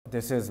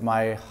This is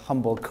my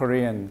humble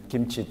Korean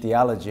kimchi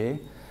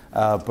theology,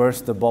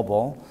 Burst the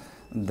Bubble.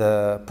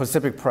 The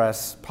Pacific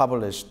Press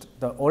published.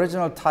 The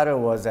original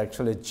title was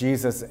actually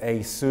Jesus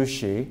Ate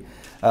Sushi,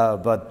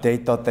 but they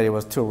thought that it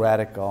was too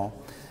radical.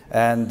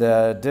 And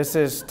this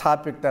is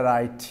topic that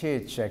I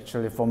teach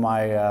actually for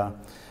my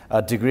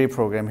degree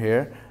program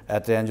here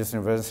at the Adventist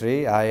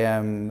University. I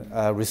am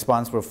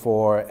responsible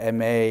for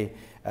MA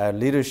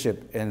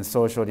Leadership in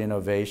Social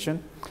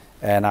Innovation,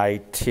 and I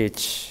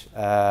teach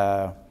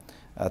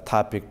a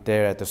topic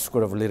there at the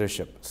School of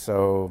Leadership.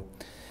 So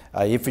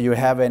if you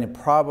have any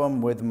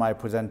problem with my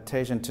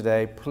presentation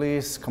today,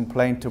 please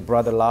complain to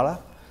Brother Lara.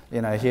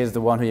 You know, he's the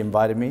one who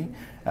invited me.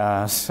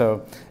 And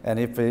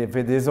if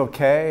it is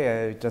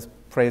okay, just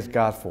praise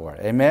God for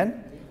it.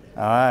 Amen?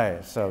 All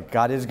right, so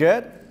God is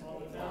good?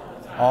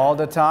 All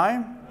the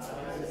time?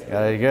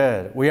 Very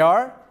good. We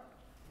are?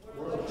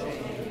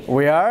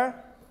 We are?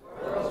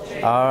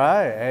 All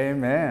right,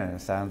 amen.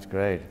 Sounds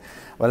great.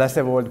 Well, let's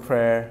have a word of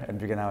prayer and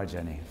begin our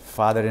journey.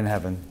 Father in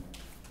heaven,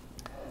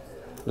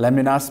 let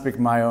me not speak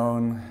my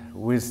own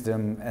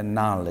wisdom and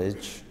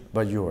knowledge,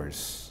 but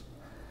yours.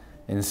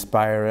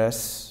 Inspire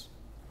us,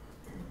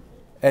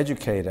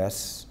 educate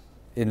us,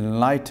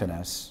 enlighten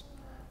us,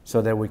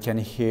 so that we can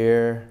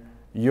hear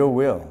your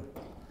will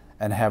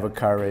and have a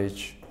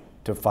courage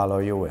to follow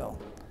your will.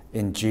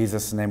 In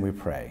Jesus' name we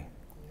pray.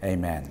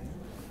 Amen.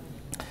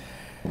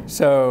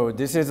 So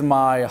this is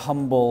my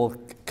humble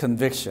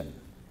conviction.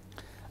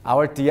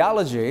 Our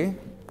theology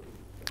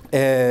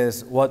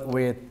is what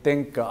we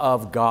think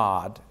of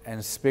God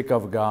and speak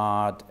of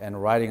God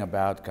and writing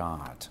about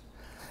God.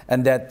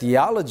 And that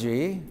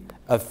theology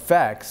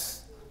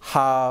affects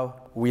how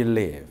we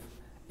live.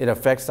 It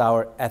affects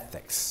our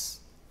ethics,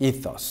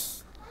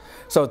 ethos.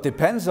 So it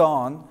depends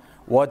on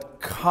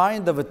what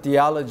kind of a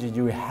theology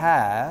you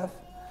have,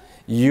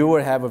 you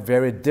will have a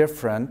very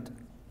different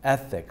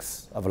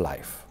ethics of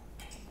life.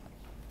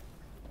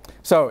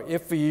 So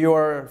if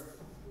your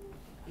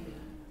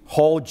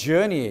whole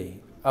journey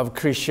of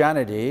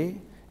Christianity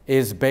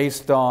is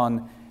based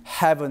on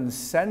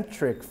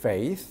heaven-centric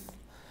faith,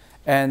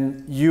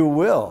 and you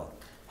will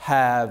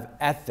have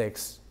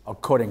ethics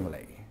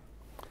accordingly.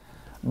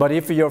 But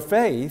if your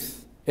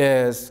faith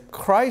is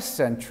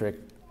Christ-centric,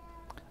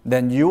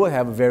 then you will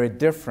have very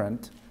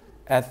different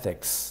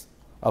ethics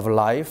of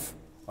life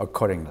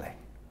accordingly.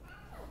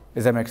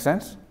 Does that make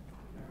sense?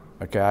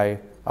 Okay,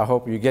 I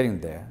hope you're getting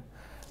there.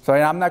 So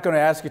I'm not going to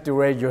ask you to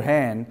raise your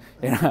hand,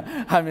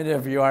 how many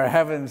of you are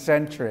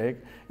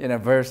heaven-centric,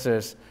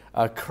 versus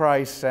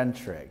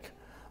Christ-centric.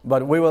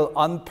 But we will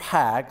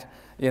unpack,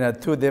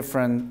 two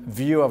different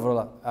views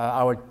of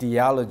our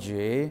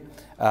theology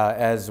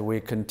as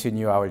we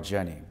continue our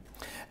journey.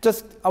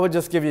 I will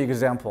just give you an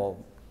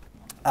example.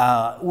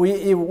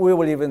 We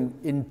will even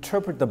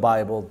interpret the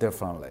Bible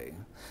differently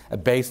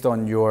based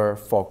on your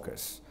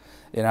focus.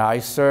 I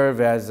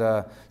serve as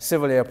a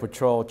Civil Air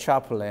Patrol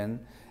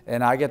chaplain,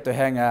 and I get to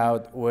hang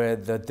out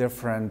with the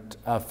different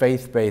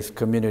faith-based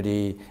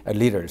community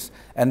leaders.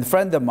 And a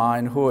friend of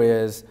mine who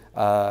is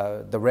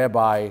the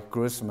Rabbi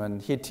Grossman,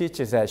 he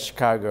teaches at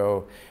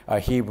Chicago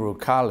Hebrew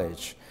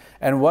College.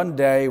 And one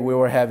day we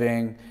were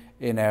having,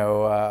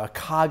 a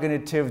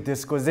cognitive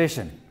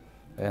disquisition.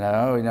 In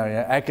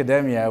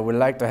academia, we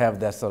like to have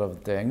that sort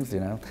of things,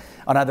 In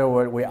other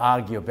words, we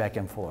argue back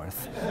and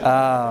forth.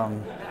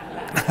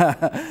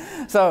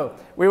 So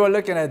we were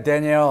looking at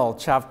Daniel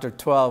chapter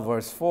 12,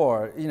 verse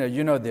 4.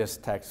 You know this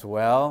text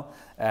well.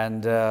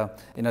 And,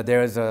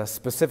 there is a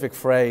specific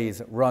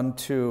phrase, run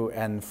to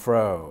and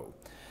fro.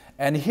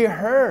 And he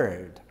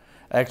heard,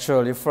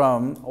 actually,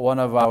 from one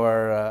of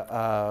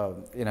our,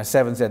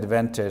 Seventh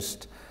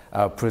Adventist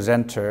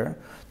presenter,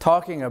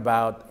 talking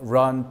about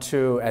run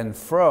to and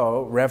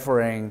fro,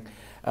 referencing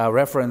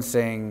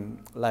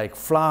like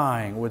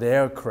flying with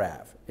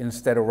aircraft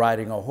instead of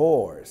riding a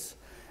horse,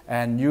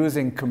 and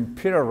using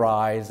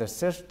computerized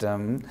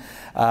system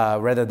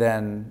rather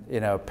than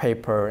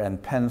paper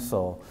and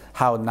pencil,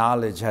 how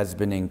knowledge has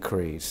been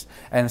increased.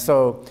 And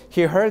so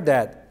he heard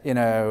that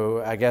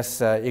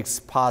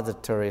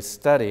expository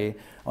study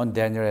on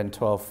Daniel and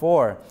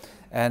 12:4,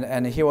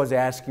 and he was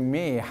asking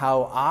me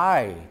how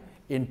I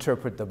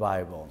interpret the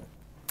Bible.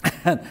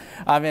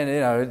 I mean,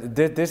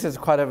 this is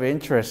quite an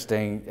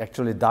interesting,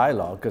 actually,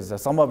 dialogue,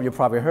 because some of you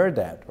probably heard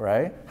that,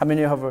 right? How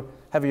many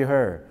have you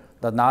heard?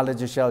 The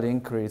knowledge shall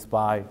increase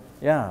by,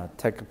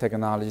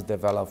 technology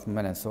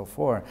development and so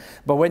forth.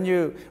 But when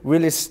you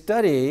really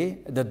study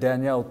the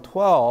Daniel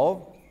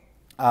 12,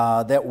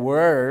 that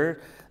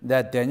word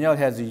that Daniel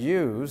has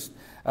used,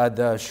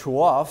 the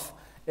shuaf,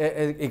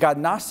 it got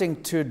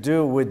nothing to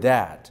do with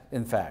that,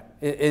 in fact.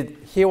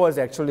 He was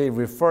actually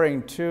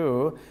referring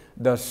to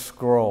the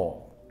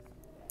scroll.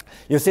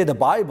 You see, the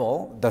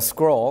Bible, the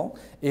scroll,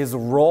 is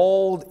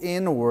rolled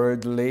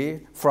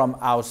inwardly from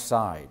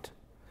outside.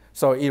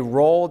 So it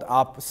rolled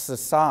up the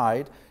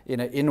side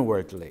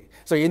inwardly.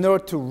 So in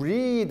order to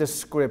read the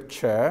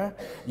scripture,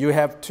 you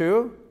have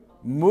to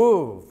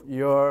move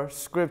your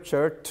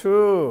scripture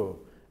to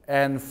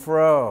and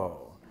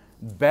fro,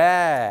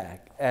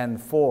 back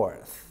and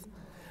forth.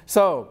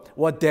 So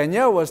what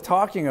Daniel was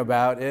talking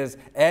about is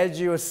as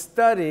you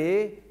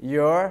study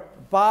your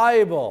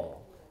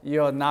Bible,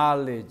 your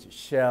knowledge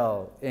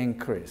shall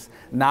increase.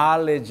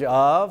 Knowledge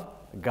of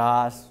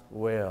God's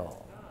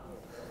will.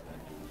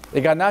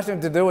 It got nothing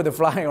to do with the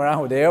flying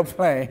around with the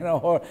airplane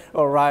or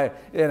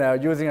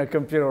using a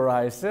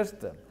computerized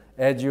system.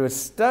 As you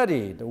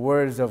study the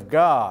words of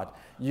God,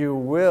 you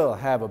will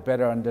have a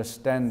better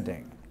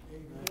understanding.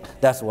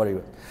 That's what he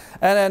was.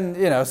 And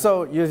then,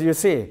 so you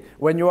see,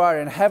 when you are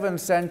in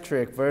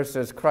heaven-centric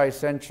versus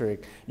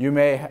Christ-centric, you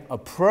may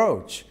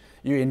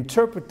you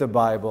interpret the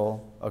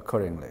Bible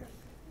accordingly.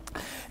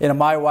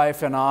 My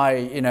wife and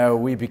I,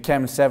 we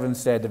became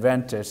Seventh-day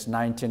Adventists in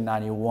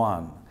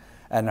 1991.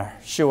 And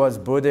she was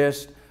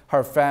Buddhist,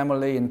 her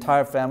family,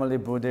 entire family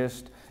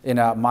Buddhist.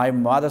 My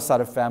mother's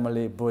side of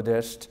family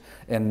Buddhist,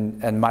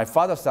 and my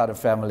father's side of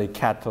family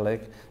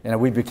Catholic.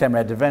 We became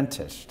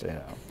Adventist.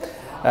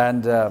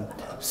 And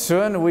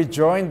soon we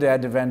joined the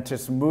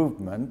Adventist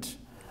movement.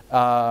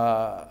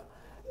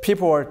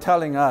 People were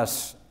telling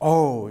us,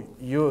 "Oh,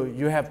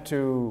 you have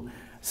to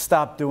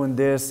stop doing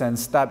this and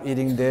stop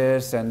eating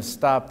this and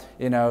stop,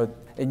 and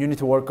you need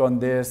to work on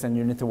this and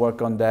you need to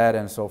work on that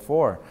and so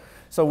forth."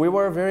 So we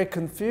were very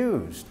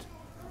confused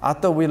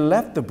after we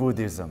left the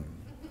Buddhism.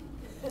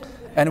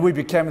 And we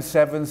became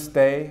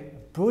Seventh-day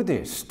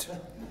Buddhist.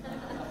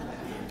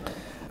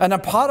 And a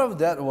part of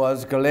that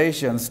was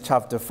Galatians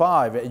chapter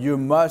 5. You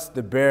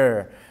must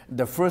bear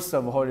the fruits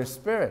of the Holy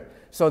Spirit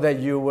so that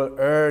you will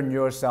earn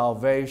your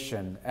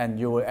salvation and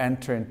you will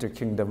enter into the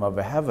kingdom of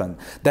heaven.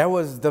 That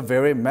was the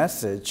very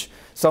message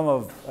some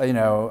of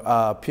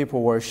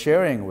people were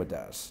sharing with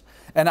us.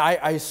 And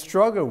I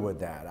struggle with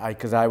that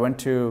because I went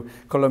to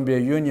Columbia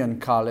Union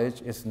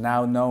College. It's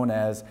now known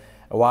as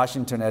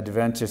Washington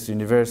Adventist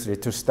University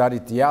to study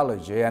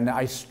theology. And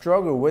I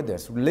struggle with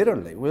this,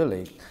 literally,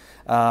 really.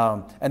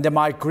 And then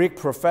my Greek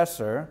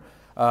professor,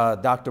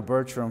 Dr.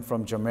 Bertram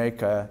from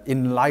Jamaica,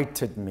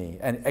 enlightened me.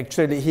 And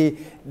actually, he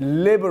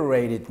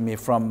liberated me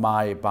from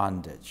my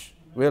bondage,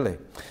 really.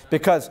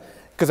 Because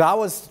I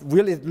was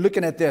really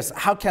looking at this.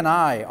 How can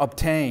I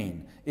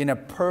obtain in a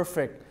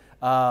perfect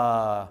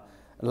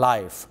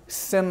life,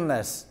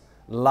 sinless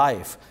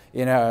life,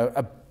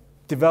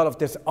 develop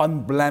this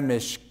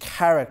unblemished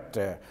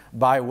character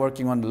by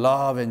working on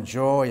love and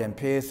joy and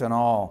peace and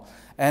all.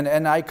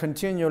 And I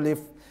continually,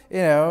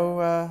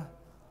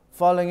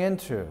 falling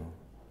into,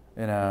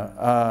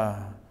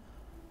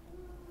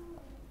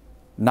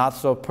 not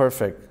so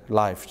perfect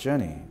life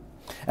journey.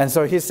 And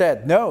so he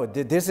said, no,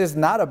 this is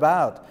not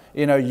about,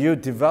 you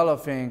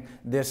developing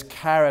these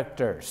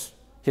characters,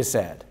 he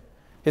said.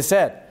 He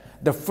said,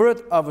 the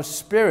fruit of the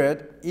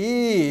Spirit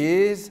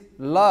is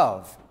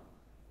love.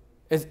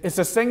 It's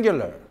a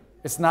singular.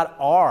 It's not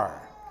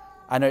R.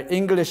 I know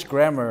English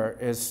grammar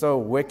is so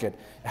wicked.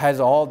 It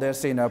has all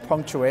this,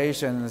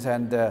 punctuations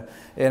and,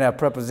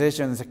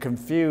 prepositions. It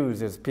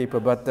confuses people.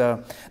 But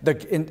the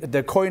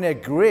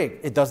Koine Greek,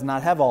 it does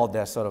not have all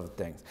that sort of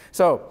things.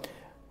 So,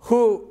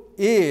 who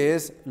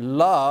is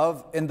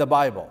love in the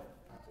Bible?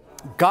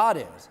 God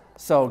is.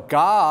 So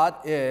God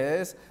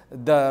is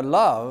the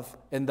love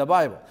in the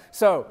Bible.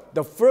 So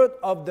the fruit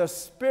of the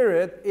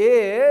Spirit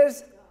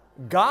is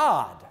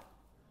God.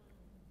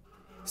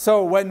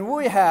 So when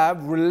we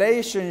have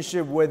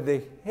relationship with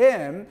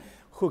Him,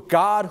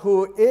 God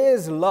who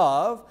is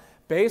love,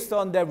 based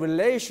on that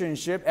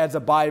relationship as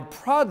a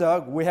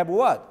byproduct, we have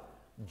what?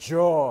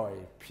 Joy,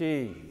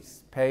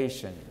 peace,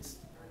 patience.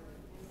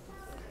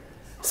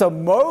 So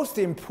most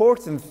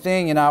important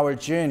thing in our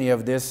journey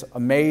of this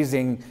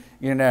amazing,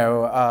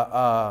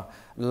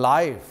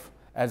 life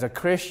as a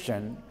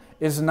Christian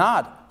is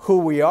not who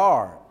we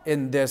are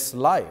in this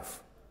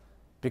life,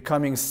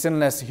 becoming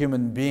sinless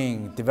human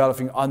being,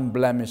 developing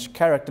unblemished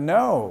character.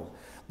 No,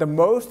 the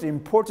most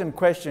important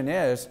question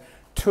is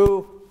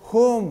to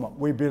whom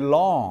we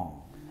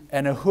belong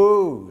and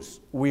whose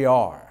we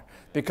are,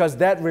 because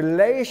that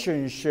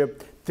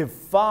relationship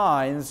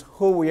defines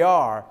who we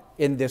are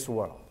in this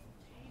world.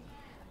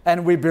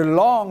 And we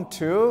belong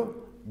to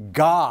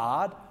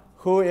God,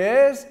 who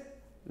is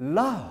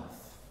love.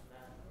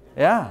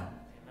 Yeah.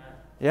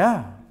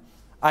 Yeah.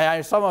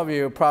 Some of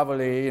you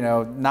probably,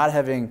 not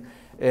having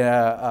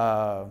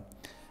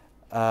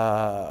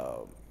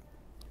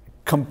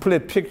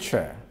complete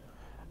picture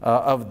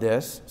of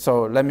this.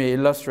 So let me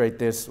illustrate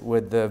this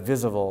with the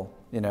visual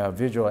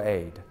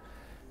aid.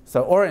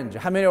 So orange,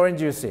 how many orange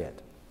do you see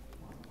it?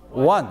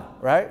 One,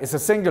 right? It's a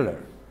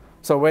singular.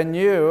 So when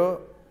you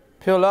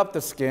peel up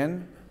the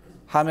skin,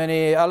 how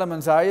many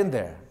elements are in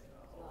there?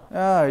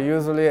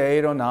 Usually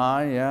 8 or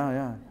 9,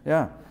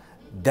 yeah.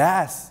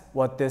 That's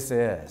what this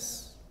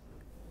is.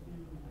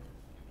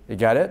 You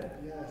got it?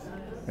 Yes.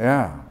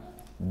 Yeah.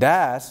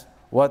 That's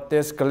what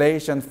this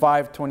Galatians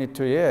 5:22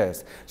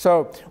 is.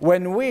 So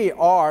when we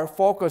are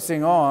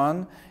focusing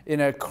on in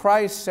a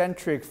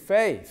Christ-centric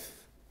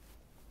faith,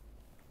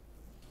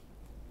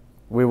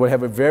 we will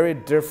have a very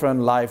different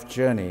life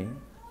journey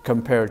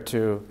compared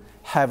to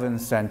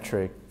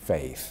heaven-centric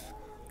faith.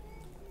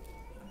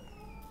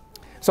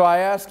 So I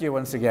ask you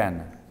once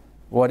again,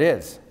 what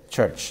is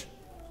church?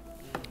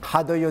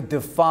 How do you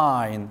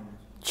define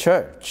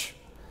church?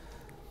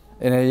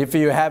 And if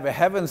you have a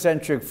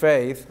heaven-centric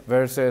faith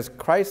versus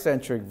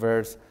Christ-centric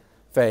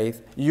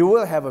faith, you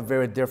will have a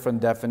very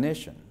different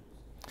definition.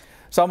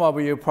 Some of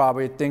you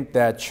probably think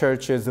that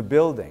church is a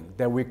building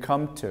that we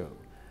come to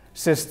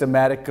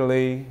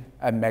systematically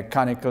and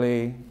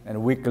mechanically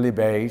and weekly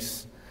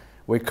base.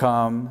 We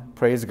come,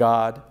 praise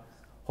God,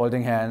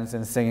 holding hands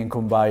and singing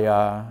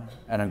Kumbaya,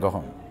 and then go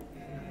home.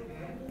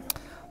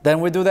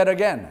 Then we do that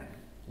again,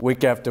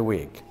 week after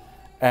week.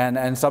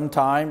 And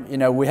sometime,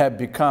 we have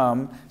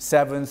become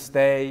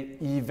Seventh-day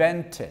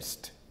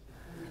Adventist.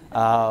 We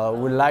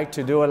like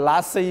to do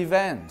lots of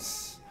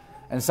events.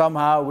 And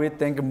somehow we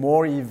think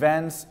more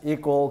events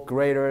equal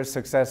greater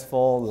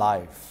successful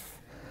life.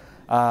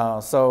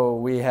 So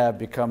we have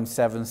become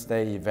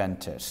Seventh-day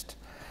Adventist.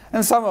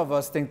 And some of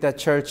us think that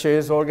church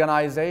is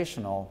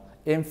organizational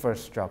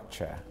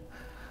infrastructure,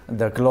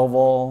 the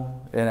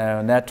global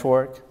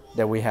network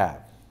that we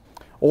have.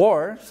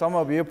 Or some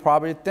of you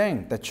probably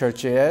think that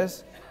church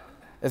is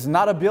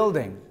not a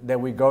building that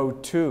we go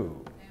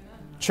to.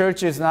 Amen.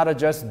 Church is not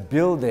just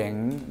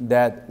building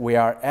that we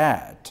are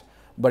at,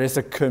 but it's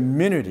a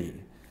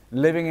community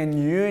living in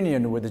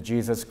union with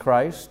Jesus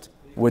Christ,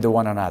 with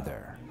one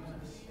another,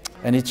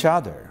 and each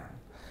other.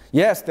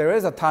 Yes, there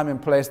is a time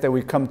and place that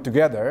we come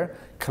together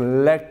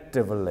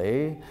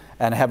collectively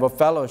and have a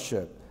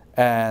fellowship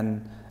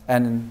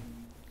and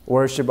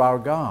worship our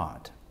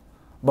God.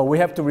 But we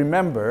have to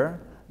remember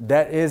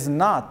that is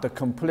not the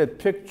complete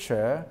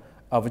picture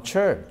of a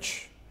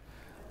church.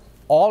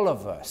 All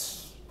of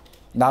us,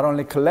 not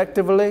only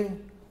collectively,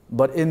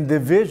 but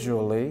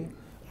individually,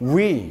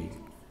 we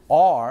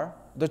are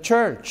the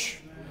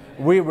church.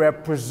 We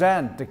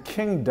represent the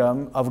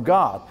kingdom of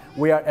God.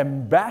 We are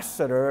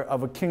ambassadors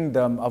of a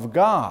kingdom of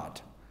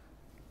God.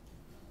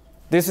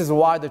 This is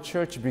why the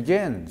church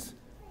begins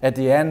at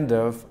the end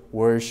of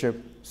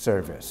worship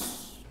service.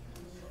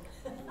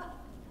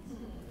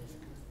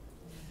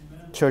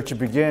 Church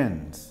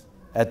begins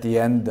at the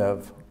end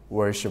of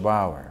worship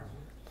hour.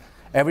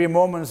 Every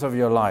moment of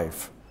your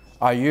life,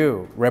 are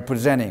you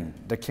representing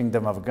the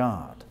kingdom of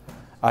God?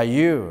 Are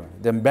you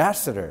the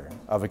ambassador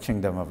of the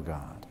kingdom of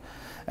God?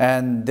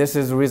 And this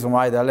is the reason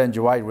why Ellen G.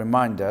 White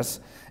reminds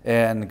us,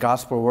 and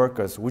gospel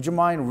workers, would you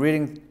mind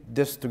reading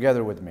this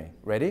together with me?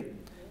 Ready?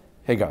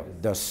 Here you go.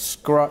 The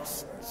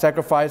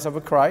sacrifice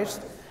of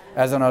Christ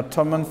as an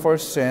atonement for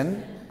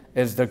sin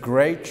is the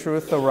great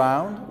truth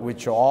around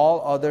which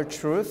all other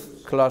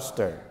truths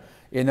cluster.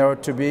 In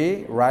order to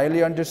be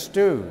rightly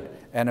understood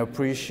and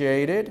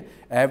appreciated,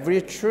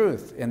 every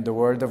truth in the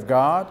Word of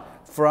God,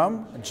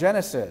 from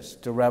Genesis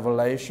to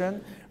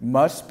Revelation,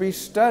 must be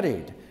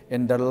studied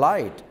in the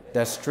light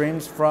that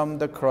streams from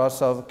the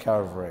cross of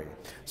Calvary.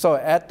 So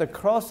at the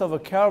cross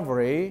of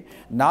Calvary,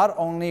 not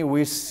only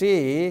we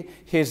see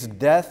his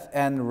death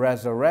and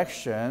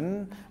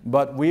resurrection,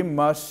 but we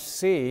must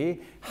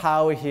see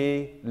how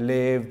he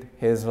lived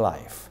his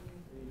life.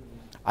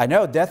 I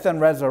know death and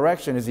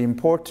resurrection is an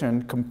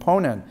important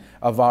component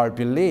of our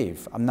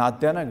belief. I'm not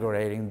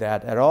denigrating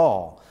that at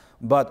all.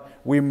 But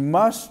we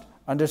must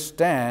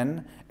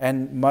understand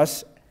and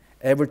must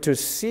able to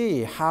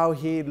see how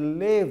he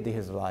lived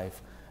his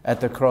life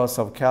at the cross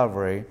of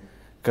Calvary,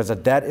 because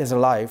that is a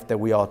life that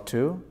we ought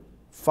to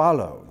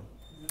follow.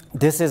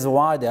 This is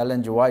why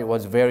Ellen G. White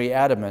was very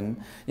adamant,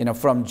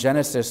 from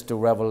Genesis to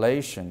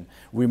Revelation,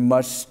 we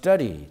must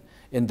study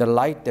in the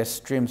light that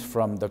streams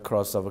from the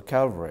cross of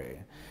Calvary.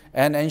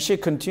 And she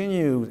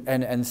continued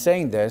and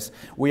saying this,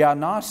 we are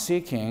not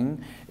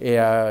seeking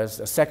a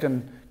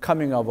second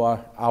coming of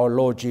our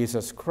Lord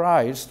Jesus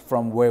Christ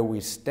from where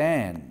we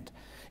stand.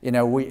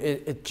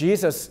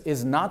 Jesus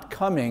is not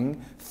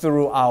coming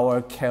through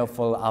our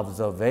careful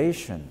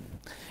observation.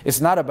 It's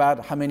not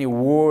about how many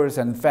wars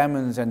and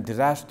famines and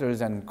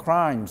disasters and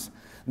crimes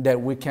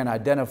that we can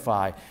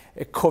identify.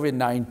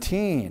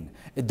 COVID-19,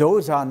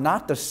 those are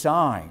not the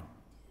sign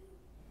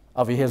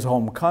of his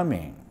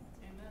homecoming.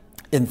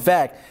 In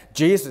fact,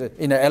 Jesus,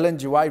 Ellen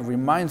G. White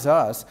reminds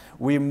us,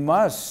 we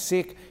must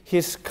seek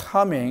his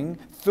coming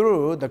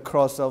through the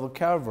cross of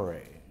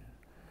Calvary.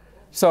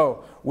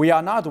 So we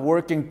are not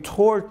working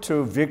toward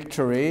to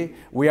victory,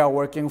 we are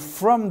working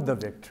from the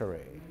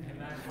victory.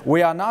 Amen.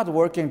 We are not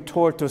working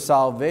toward to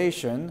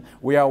salvation,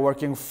 we are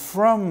working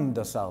from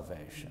the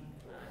salvation.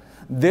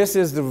 This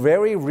is the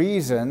very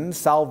reason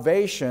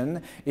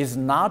salvation is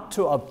not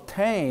to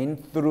obtain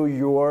through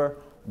your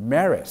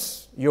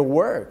merits, your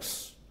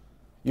works,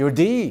 your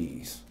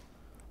deeds,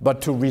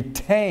 but to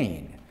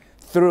retain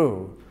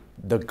through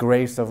the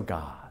grace of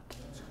God,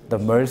 the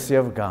mercy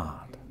of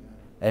God.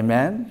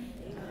 Amen?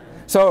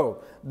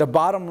 So the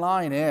bottom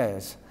line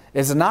is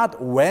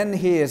not when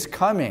he is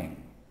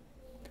coming.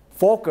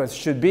 Focus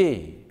should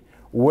be,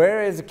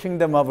 where is the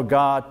kingdom of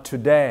God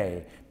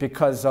today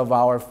because of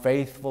our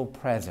faithful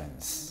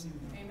presence?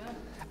 Amen.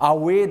 Are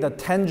we the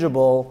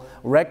tangible,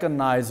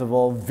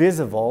 recognizable,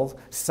 visible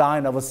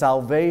sign of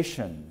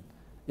salvation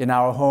in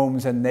our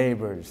homes and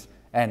neighbors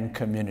and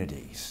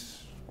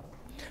communities?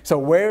 So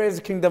where is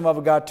the kingdom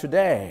of God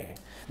today?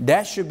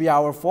 That should be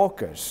our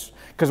focus,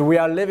 because we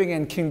are living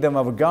in kingdom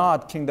of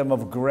God, kingdom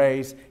of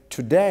grace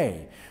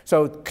today.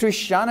 So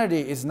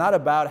Christianity is not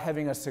about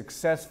having a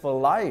successful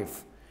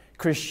life.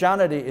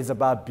 Christianity is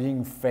about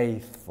being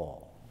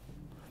faithful.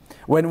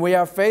 When we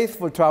are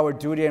faithful to our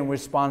duty and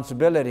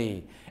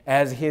responsibility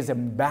as His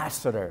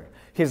ambassador,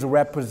 His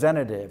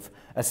representative,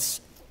 a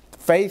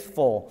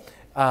faithful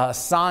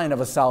sign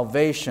of a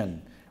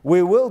salvation,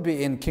 we will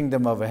be in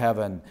kingdom of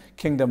heaven,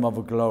 kingdom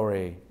of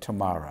glory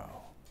tomorrow,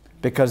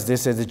 because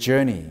this is a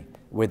journey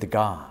with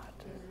God.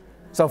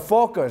 So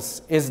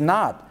focus is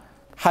not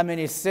how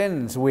many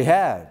sins we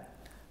have.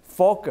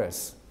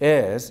 Focus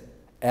is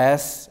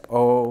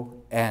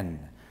S-O-N,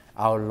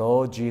 our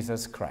Lord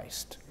Jesus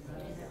Christ.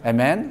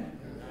 Amen?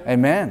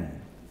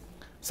 Amen.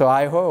 So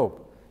I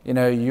hope,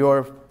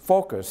 your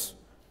focus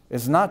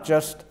is not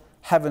just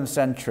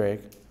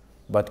heaven-centric,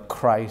 but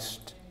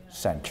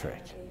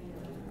Christ-centric.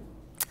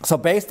 So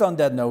based on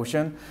that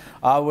notion,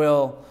 I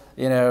will,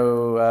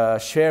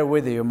 share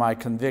with you my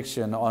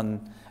conviction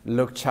on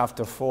Luke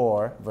chapter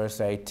 4, verse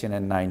 18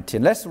 and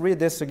 19. Let's read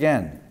this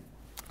again.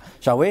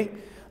 Shall we?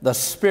 The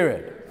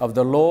Spirit of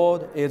the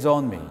Lord is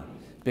on me,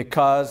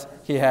 because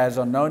He has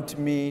anointed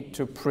me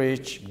to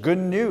preach good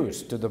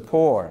news to the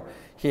poor.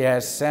 He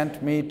has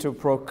sent me to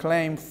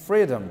proclaim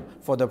freedom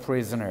for the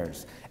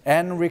prisoners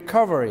and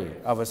recovery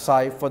of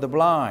sight for the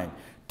blind,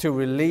 to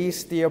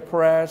release the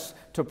oppressed,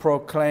 to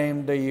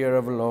proclaim the year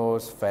of the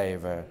Lord's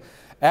favor.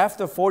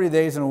 After 40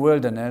 days in the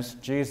wilderness,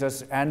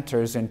 Jesus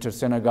enters into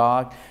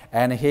synagogue,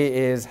 and He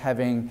is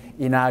having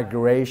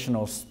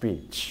inaugurational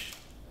speech.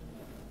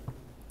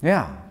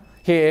 Yeah,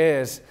 He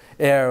is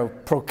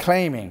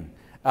proclaiming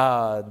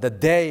the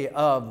day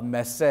of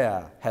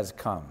Messiah has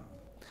come.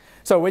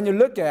 So when you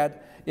look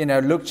at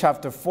Luke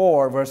chapter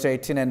 4, verse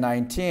 18 and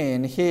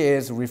 19, he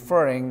is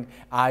referring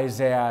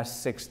Isaiah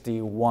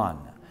 61.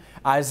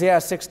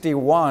 Isaiah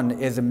 61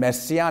 is a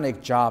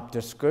messianic job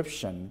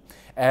description,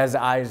 as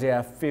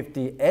Isaiah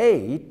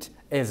 58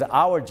 is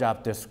our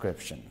job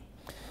description.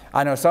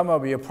 I know some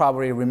of you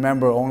probably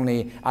remember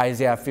only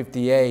Isaiah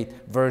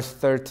 58, verse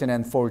 13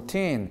 and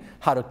 14,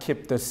 how to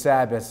keep the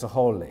Sabbath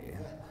holy.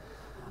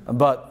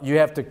 But you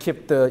have to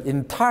keep the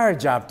entire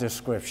job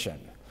description,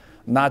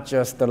 not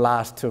just the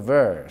last two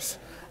verses.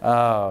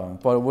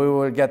 But we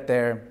will get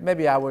there.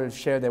 Maybe I will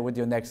share that with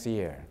you next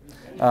year.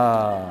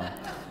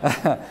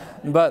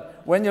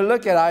 But when you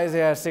look at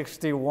Isaiah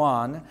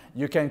 61,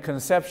 you can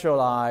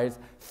conceptualize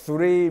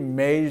three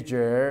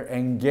major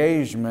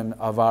engagements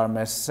of our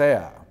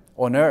Messiah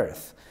on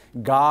earth.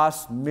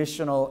 God's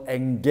missional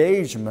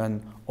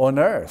engagement on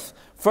earth.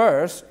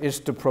 First is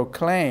to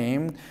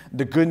proclaim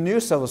the good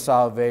news of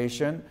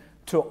salvation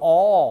to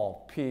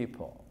all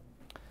people.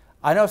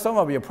 I know some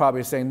of you are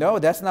probably saying, no,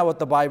 that's not what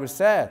the Bible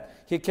said.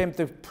 He came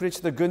to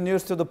preach the good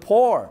news to the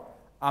poor.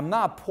 I'm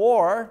not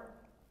poor.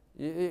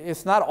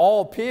 It's not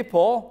all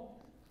people.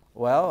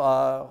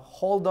 Well,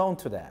 hold on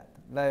to that.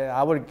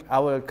 I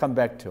will come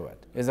back to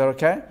it. Is that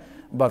okay?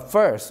 But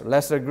first,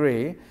 let's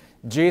agree.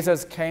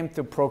 Jesus came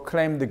to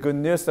proclaim the good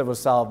news of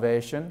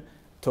salvation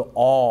to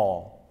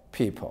all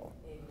people.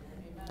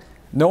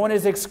 No one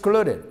is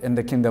excluded in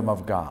the kingdom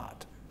of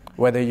God.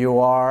 Whether you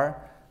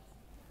are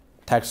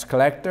tax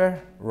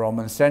collector,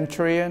 Roman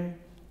centurion,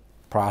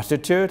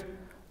 prostitute,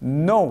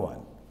 no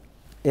one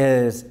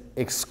is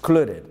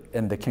excluded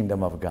in the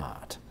kingdom of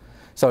God.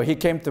 So he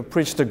came to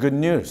preach the good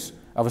news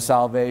of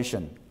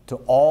salvation to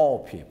all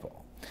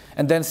people.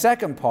 And then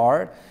second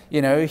part,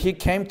 he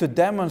came to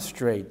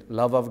demonstrate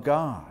love of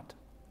God.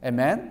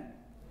 Amen?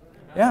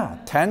 Yeah,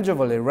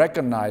 tangibly,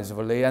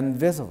 recognizably, and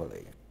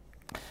visibly.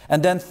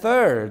 And then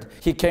third,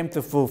 he came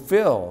to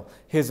fulfill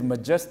his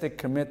majestic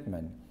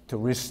commitment to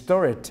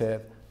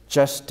restorative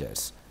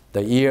justice,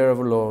 the year of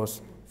the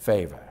Lord's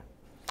favor.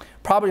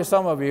 Probably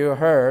some of you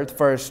heard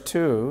first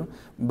two,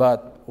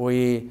 but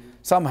we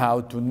somehow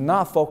do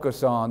not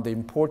focus on the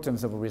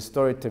importance of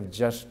restorative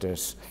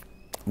justice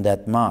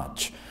that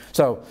much.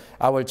 So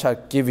I will try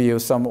to give you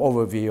some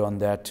overview on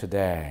that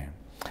today.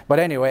 But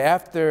anyway,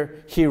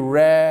 after he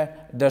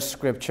read the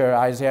scripture,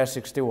 Isaiah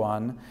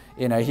 61,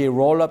 he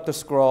rolled up the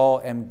scroll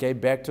and gave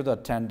back to the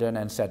attendant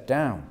and sat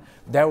down.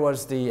 That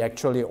was the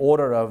actually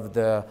order of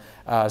the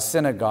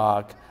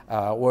synagogue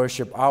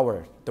worship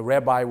hour. The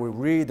rabbi would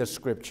read the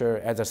scripture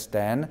as a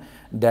stand,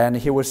 then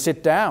he would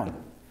sit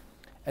down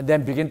and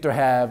then begin to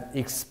have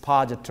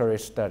expository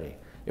study.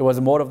 It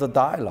was more of the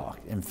dialogue,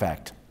 in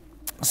fact.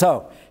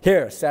 So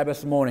here,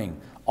 Sabbath morning,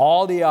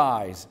 all the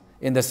eyes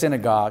in the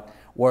synagogue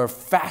were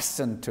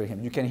fastened to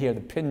him. You can hear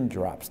the pin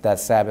drops that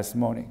Sabbath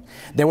morning.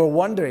 They were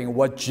wondering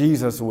what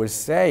Jesus would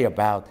say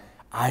about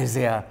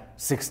Isaiah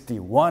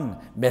 61,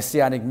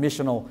 messianic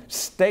missional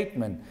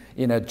statement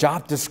in a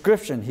job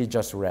description he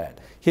just read.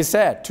 He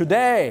said,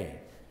 today,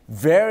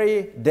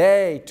 very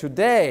day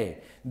today,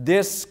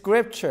 this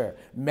scripture,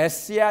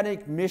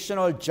 messianic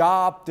missional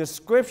job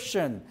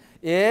description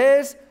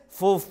is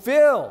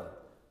fulfilled.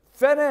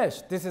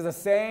 Finished. This is the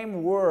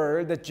same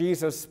word that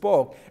Jesus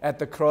spoke at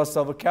the cross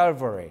of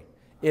Calvary.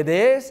 It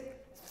is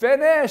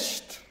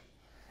finished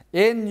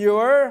in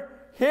your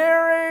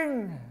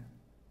hearing.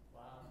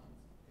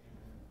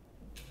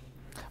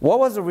 What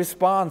was the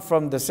response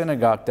from the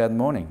synagogue that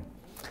morning?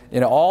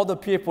 All the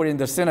people in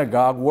the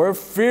synagogue were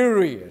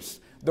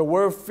furious. The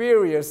word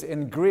furious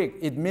in Greek,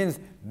 it means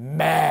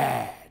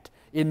mad,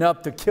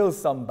 enough to kill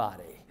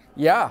somebody.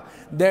 Yeah,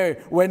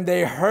 when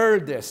they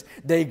heard this,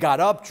 they got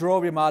up,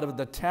 drove him out of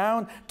the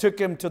town, took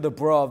him to the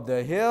brow of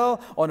the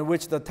hill on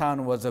which the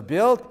town was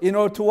built, in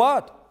order to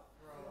what?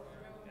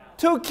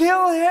 To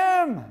kill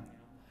him.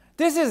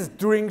 This is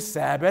during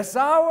Sabbath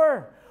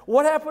hour.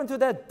 What happened to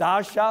that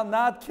thou shalt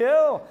not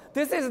kill?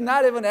 This is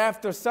not even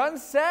after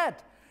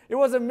sunset. It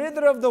was the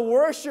middle of the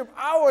worship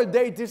hour.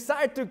 They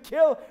decide to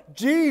kill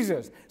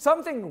Jesus.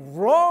 Something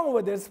wrong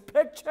with this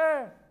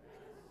picture.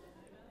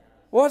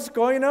 What's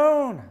going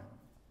on?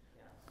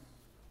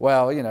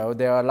 Well,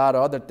 there are a lot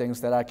of other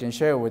things that I can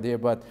share with you,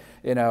 but,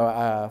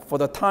 for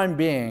the time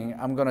being,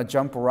 I'm going to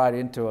jump right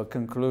into a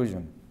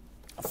conclusion.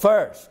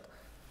 First,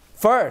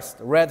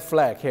 red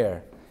flag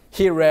here.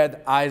 He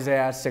read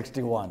Isaiah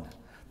 61.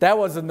 That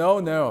was a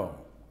no-no.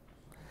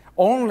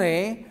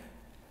 Only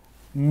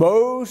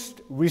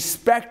most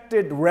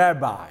respected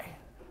rabbi,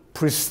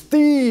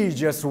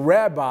 prestigious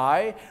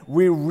rabbi,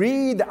 we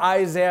read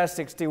Isaiah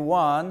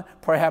 61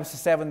 perhaps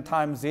 7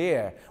 times a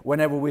year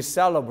whenever we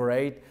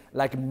celebrate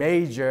like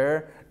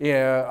major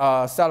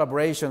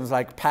celebrations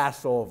like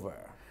Passover.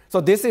 So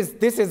this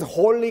is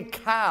holy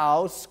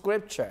cow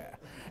scripture.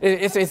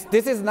 This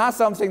is not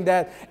something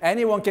that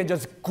anyone can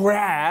just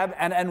grab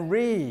and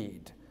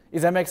read.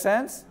 Does that make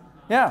sense?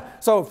 Yeah.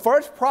 So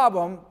first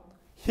problem,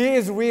 he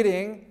is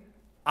reading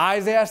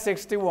Isaiah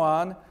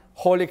 61,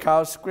 holy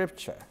cow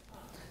scripture.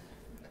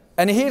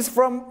 And he's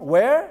from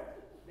where?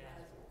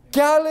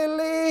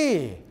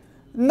 Galilee,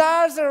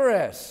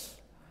 Nazareth.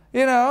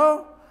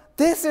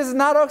 This is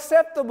not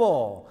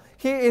acceptable.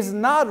 He is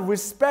not a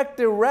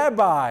respected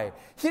rabbi.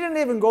 He didn't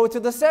even go to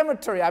the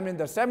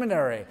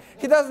seminary.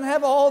 He doesn't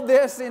have all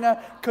this,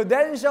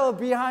 credential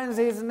behind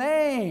his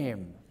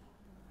name.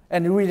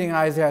 And reading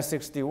Isaiah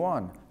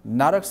 61,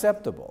 not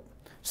acceptable.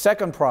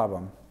 Second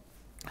problem,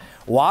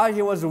 while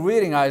he was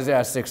reading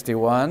Isaiah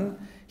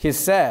 61, he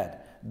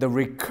said, the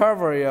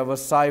recovery of a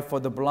sight for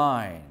the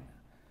blind,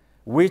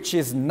 which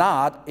is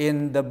not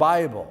in the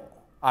Bible,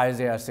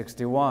 Isaiah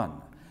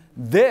 61.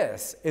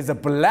 This is a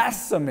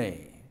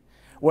blasphemy.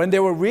 When they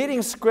were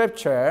reading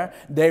scripture,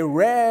 they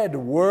read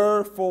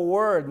word for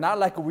word, not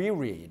like we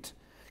read,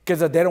 because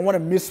they don't want to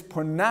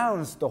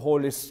mispronounce the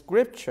Holy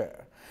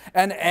Scripture.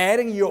 And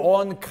adding your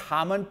own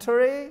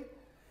commentary,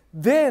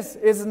 this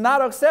is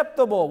not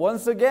acceptable.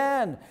 Once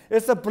again,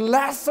 it's a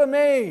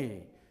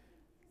blasphemy.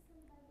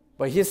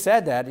 But he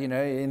said that,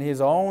 in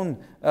his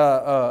own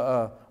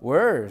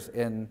words,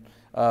 in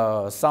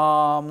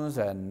Psalms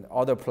and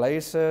other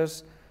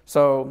places.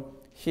 So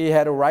he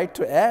had a right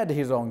to add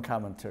his own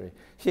commentary.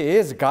 He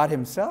is God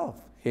himself.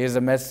 He is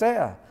a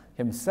Messiah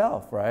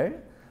himself, right?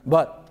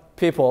 But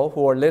people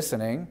who are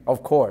listening,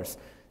 of course,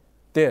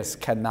 this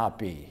cannot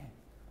be.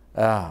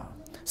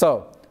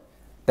 So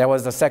that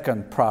was the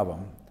second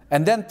problem.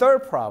 And then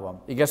third problem,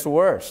 it gets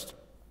worse.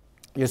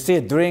 You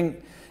see,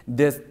 during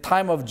this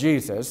time of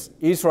Jesus,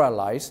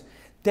 Israelites,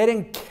 they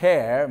didn't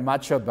care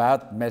much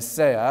about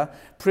Messiah,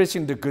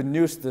 preaching the good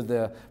news to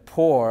the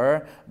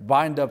poor,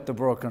 bind up the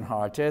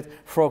brokenhearted,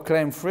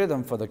 proclaim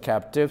freedom for the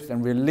captives,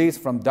 and release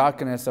from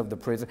darkness of the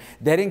prison.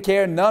 They didn't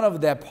care none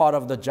of that part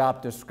of the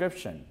job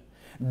description.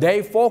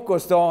 They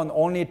focused on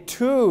only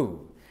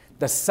 2,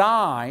 the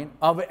sign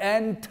of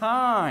end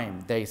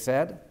time, they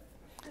said.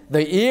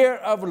 The year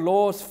of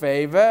Lord's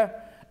favor,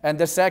 and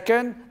the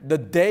second, the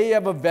day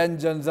of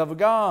vengeance of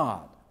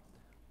God.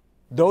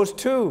 Those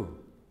 2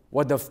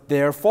 were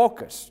their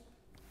focus.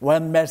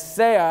 When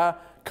Messiah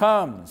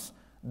comes,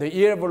 the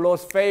year of the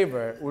Lord's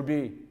favor will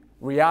be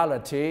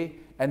reality,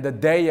 and the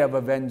day of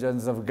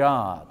vengeance of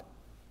God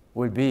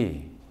will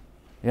be,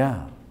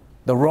 the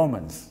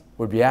Romans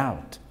will be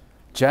out.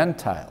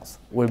 Gentiles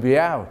will be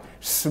out.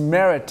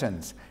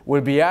 Samaritans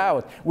will be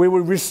out. We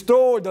will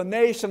restore the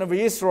nation of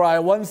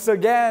Israel once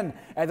again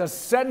at the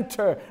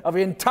center of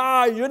the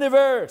entire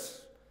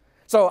universe.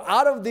 So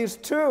out of these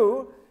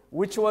 2,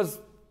 which was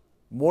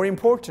more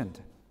important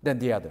than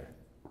the other?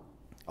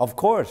 Of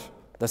course,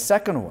 the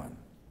second one.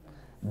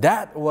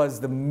 That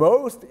was the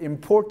most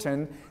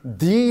important,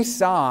 the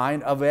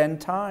sign of end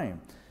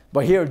time.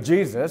 But here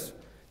Jesus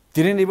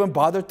didn't even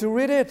bother to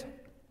read it.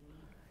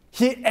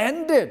 He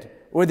ended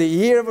with the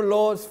year of the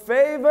Lord's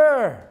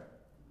favor.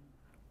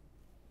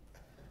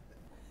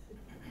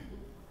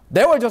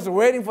 They were just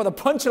waiting for the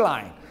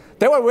punchline.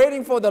 They were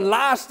waiting for the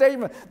last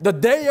statement, the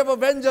day of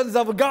vengeance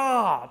of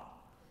God,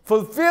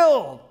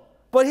 fulfilled.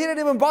 But he didn't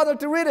even bother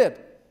to read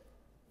it.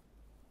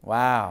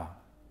 Wow.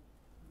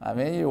 I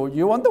mean,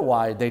 you wonder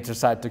why they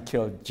decided to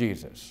kill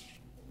Jesus.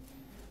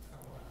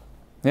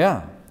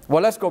 Yeah.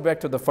 Well, let's go back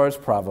to the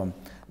first problem,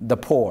 the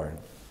poor.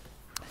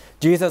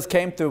 Jesus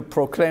came to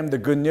proclaim the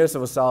good news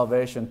of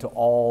salvation to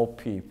all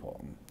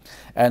people.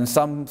 And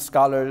some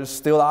scholars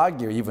still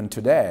argue, even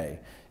today,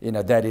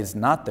 that is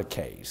not the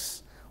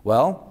case.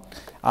 Well,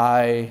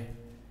 I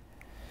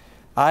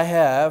I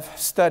have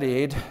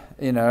studied,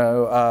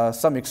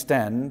 some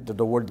extent,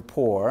 the word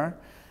poor,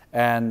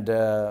 and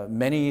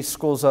many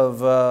schools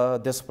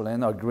of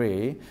discipline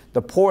agree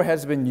the poor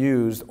has been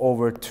used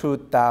over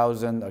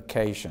 2,000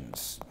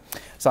 occasions.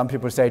 Some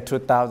people say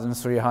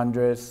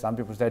 2,300, some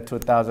people say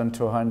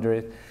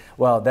 2,200.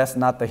 Well, that's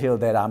not the hill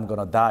that I'm going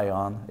to die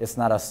on. It's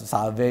not a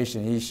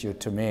salvation issue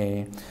to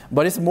me.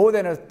 But it's more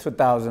than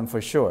 2,000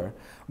 for sure.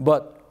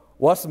 But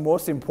what's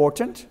most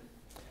important?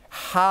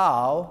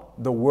 How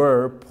the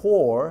word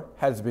poor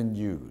has been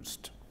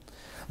used.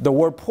 The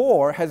word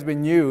poor has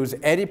been used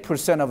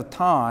 80% of the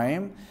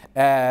time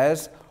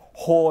as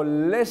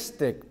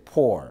holistic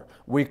poor.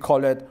 We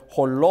call it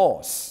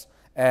holos,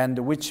 and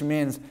which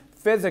means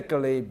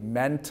physically,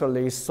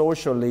 mentally,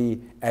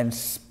 socially, and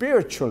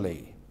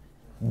spiritually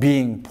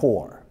being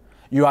poor.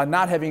 You are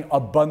not having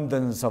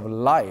abundance of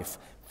life,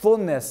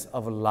 fullness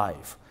of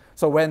life.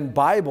 So when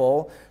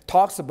Bible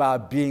talks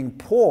about being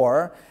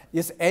poor,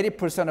 it's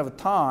 80% of the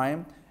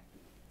time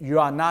you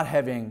are not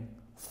having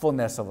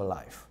fullness of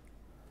life.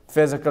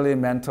 Physically,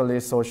 mentally,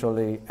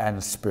 socially,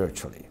 and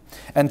spiritually.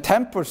 And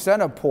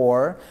 10% of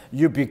poor,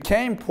 you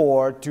became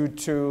poor due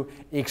to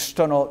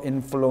external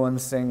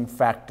influencing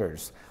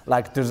factors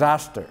like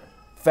disaster,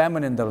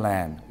 famine in the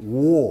land,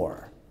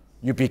 war.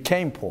 You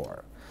became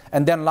poor.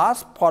 And then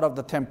last part of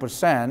the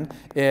 10%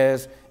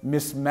 is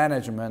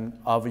mismanagement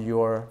of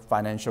your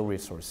financial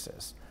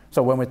resources.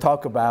 So when we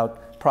talk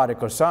about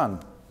prodigal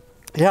son,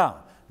 yeah,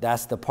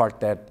 that's the part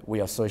that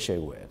we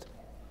associate with.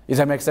 Does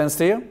that make sense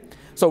to you?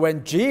 So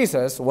when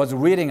Jesus was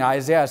reading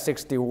Isaiah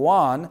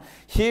 61,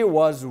 he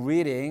was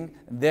reading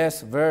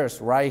this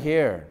verse right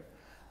here.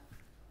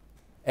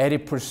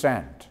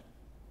 80%,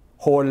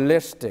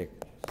 holistic,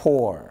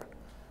 poor.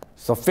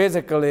 So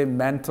physically,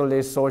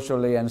 mentally,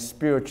 socially, and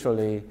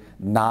spiritually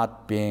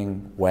not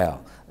being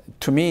well.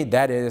 To me,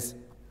 that is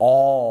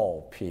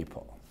all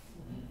people.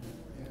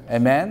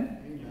 Amen?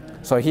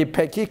 So he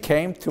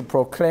came to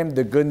proclaim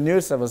the good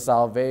news of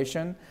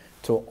salvation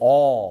to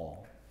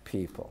all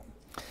people.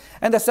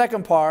 And the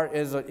second part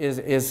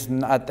is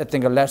not, I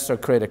think, lesser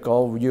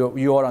critical.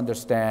 You all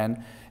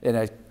understand,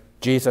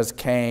 Jesus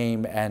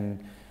came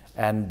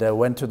and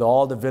went to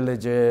all the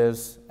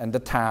villages and the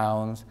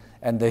towns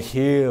and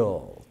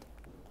healed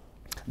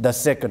the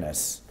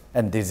sickness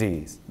and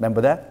disease.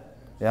 Remember that?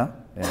 Yeah?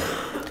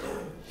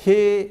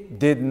 He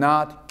did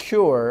not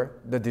cure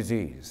the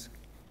disease.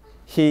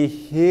 He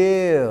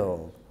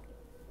healed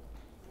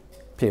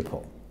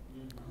people.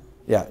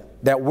 Yeah.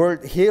 That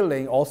word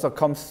healing also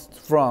comes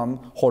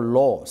from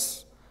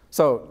holos.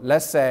 So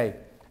let's say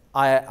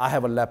I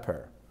have a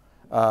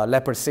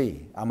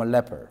leprosy. I'm a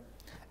leper.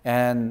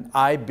 And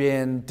I've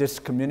been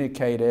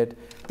discommunicated,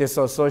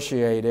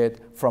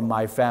 disassociated from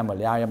my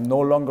family. I am no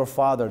longer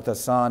father to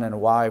son and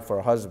wife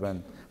or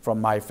husband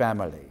from my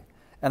family.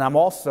 And I'm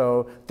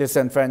also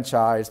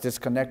disenfranchised,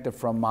 disconnected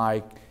from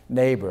my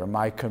neighbor,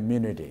 my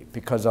community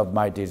because of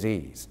my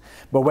disease.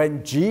 But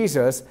when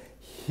Jesus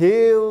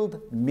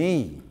healed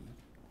me,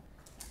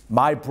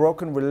 my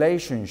broken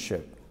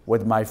relationship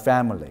with my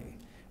family,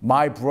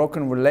 my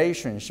broken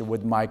relationship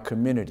with my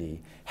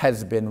community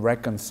has been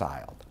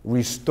reconciled,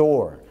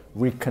 restored,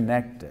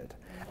 reconnected.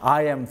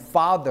 I am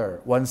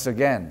father once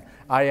again.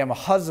 I am a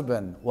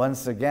husband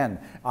once again.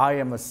 I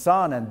am a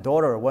son and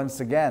daughter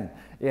once again.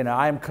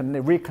 I am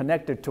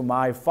reconnected to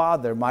my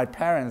father, my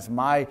parents,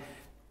 my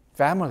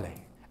family.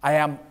 I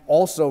am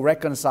also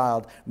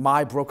reconciled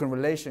my broken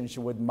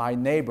relationship with my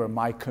neighbor,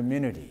 my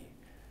community.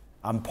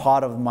 I'm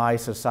part of my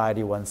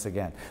society once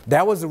again.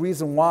 That was the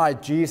reason why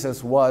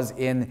Jesus was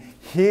in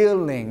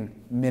healing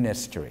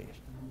ministry.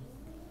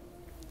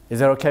 Is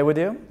that okay with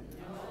you?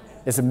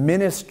 It's a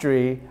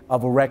ministry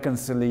of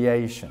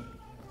reconciliation.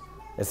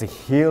 It's a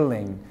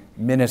healing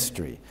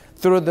ministry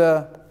through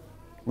the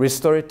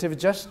restorative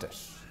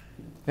justice.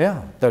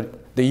 Yeah,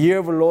 the year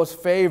of the Lord's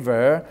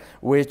favor,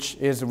 which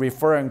is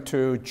referring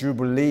to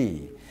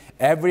Jubilee.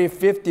 Every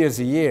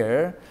 50th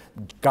year,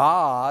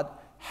 God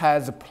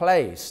has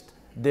placed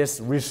this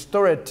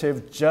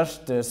restorative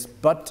justice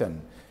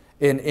button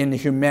in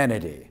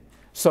humanity,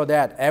 so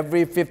that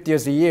every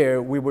 50th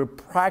year we will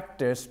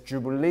practice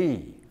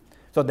Jubilee,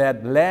 so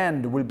that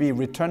land will be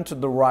returned to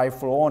the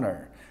rightful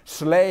owner.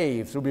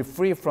 Slaves will be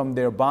free from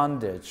their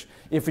bondage.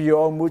 If you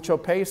owe mucho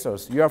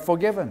pesos, you are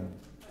forgiven.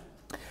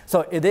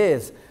 So it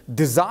is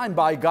designed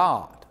by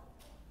God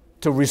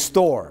to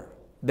restore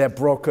that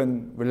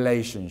broken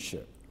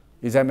relationship.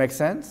 Does that make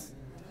sense?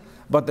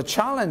 But the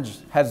challenge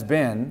has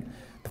been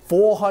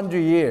 400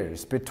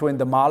 years between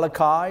the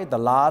Malachi, the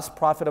last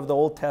prophet of the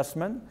Old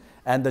Testament,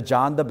 and the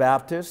John the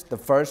Baptist, the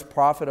first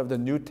prophet of the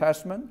New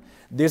Testament.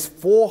 These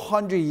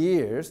 400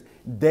 years,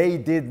 they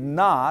did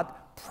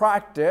not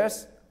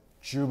practice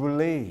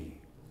Jubilee.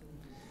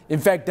 In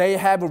fact, they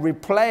have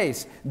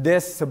replaced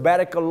this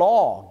sabbatical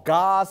law,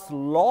 God's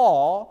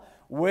law,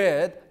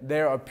 with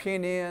their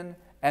opinion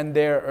and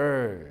their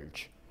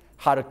urge,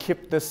 how to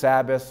keep the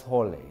Sabbath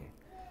holy,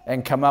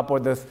 and come up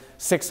with the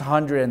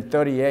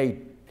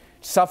 638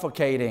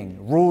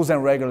 suffocating rules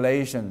and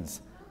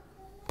regulations,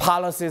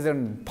 policies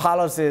and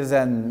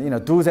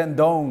do's and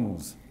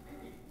don'ts,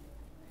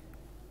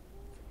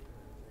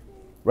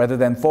 rather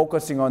than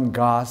focusing on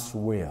God's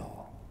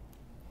will.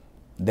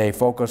 They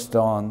focused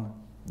on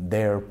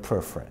their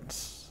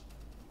preference.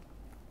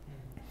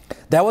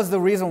 That was the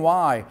reason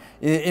why,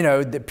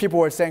 the people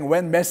were saying,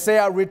 when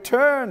Messiah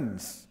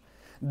returns,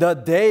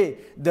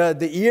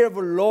 the year of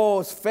the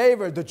Lord's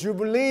favor, the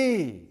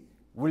Jubilee,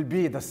 will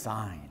be the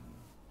sign.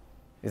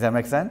 Does that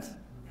make sense?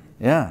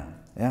 Yeah.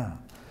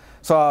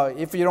 So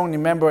if you don't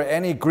remember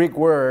any Greek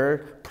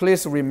word,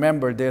 please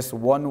remember this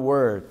one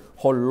word,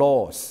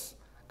 holos.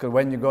 Because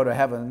when you go to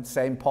heaven,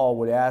 St. Paul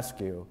will ask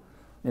you,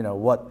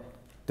 what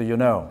do you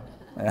know?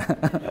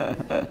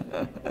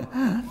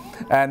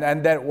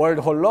 and that word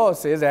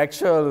holos is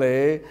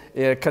actually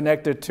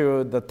connected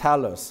to the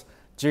telos.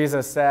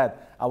 Jesus said,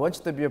 I want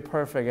you to be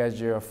perfect as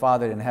your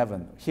Father in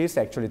heaven. He's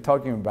actually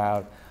talking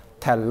about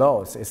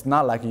telos. It's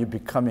not like you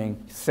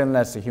becoming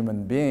sinless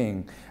human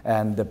being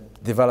and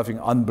developing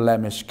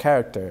unblemished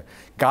character.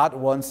 God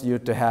wants you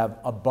to have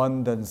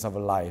abundance of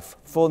life,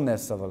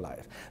 fullness of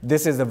life.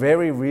 This is the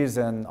very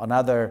reason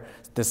another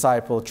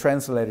disciple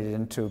translated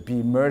into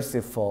be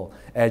merciful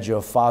as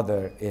your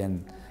Father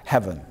in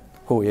heaven,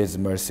 who is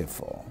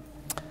merciful.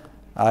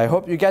 I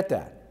hope you get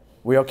that.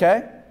 We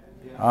okay?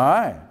 Yeah. All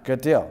right,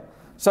 good deal.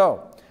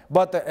 So,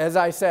 but as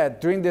I said,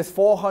 during this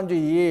 400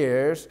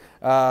 years,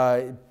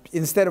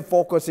 instead of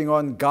focusing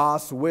on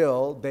God's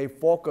will, they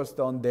focused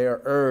on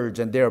their urge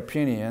and their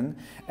opinion.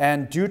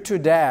 And due to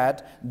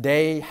that,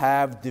 they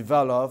have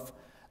developed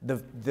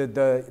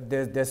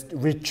this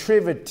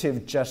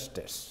retributive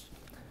justice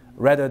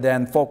rather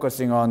than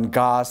focusing on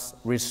God's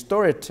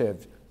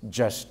restorative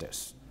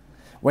justice.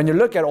 When you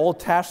look at Old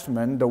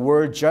Testament, the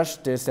word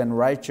justice and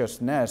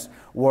righteousness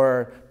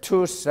were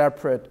two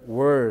separate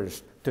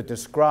words to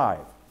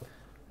describe.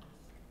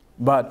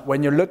 But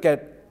when you look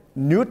at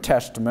New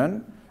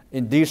Testament,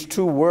 these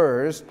two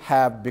words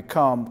have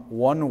become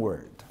one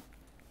word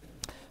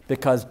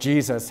because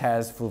Jesus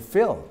has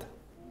fulfilled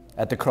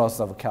at the cross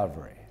of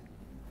Calvary.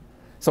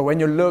 So when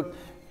you look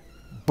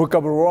book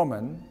of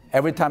Romans,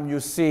 every time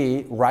you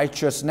see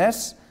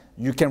righteousness,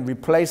 you can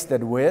replace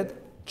that with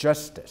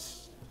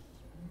justice.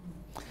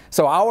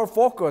 So our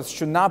focus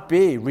should not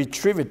be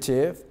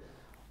retributive,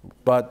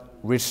 but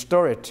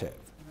restorative.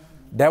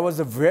 That was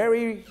a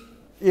very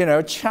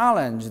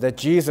challenge that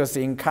Jesus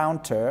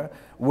encountered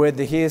with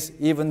his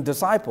even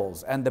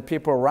disciples and the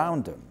people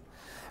around him.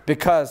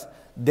 Because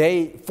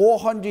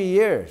 400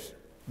 years,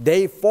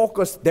 they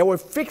were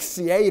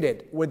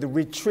fixated with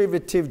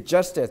retributive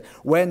justice.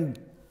 When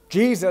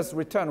Jesus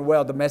returned,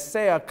 the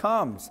Messiah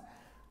comes.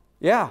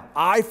 Yeah,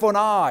 eye for an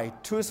eye,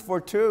 tooth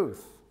for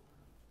tooth.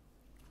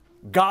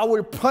 God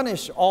will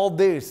punish all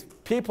these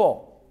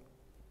people.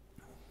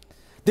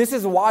 This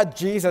is why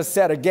Jesus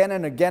said again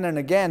and again and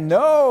again,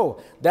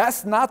 no,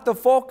 that's not the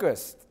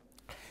focus.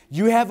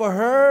 You have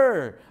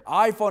heard,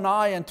 eye for an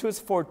eye and tooth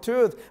for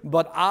tooth,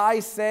 but I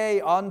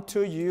say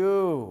unto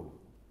you,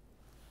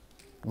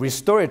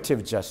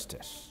 restorative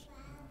justice.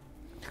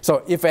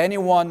 So if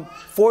anyone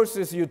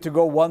forces you to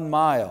go 1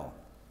 mile,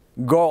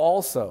 go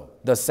also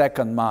the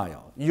 2nd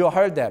mile. You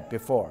heard that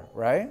before,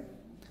 right?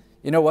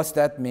 You know what's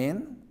that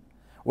mean?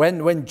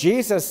 When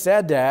Jesus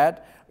said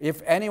that,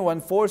 if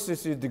anyone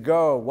forces you to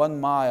go 1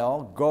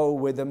 mile, go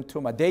with them 2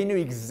 miles. They knew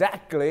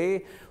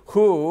exactly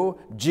who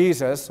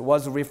Jesus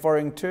was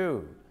referring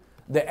to.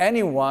 The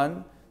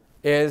anyone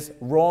is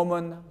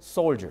Roman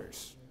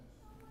soldiers.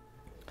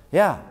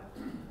 Yeah.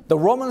 The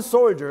Roman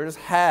soldiers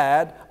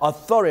had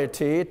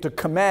authority to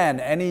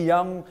command any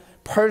young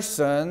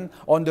person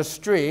on the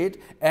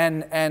street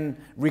and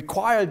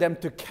require them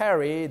to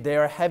carry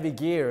their heavy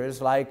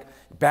gears like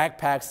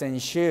backpacks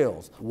and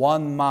shields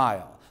 1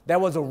 mile. That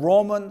was a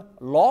Roman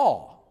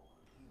law.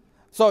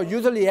 So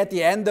usually at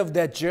the end of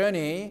that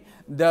journey,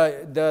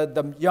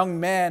 the young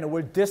man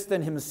will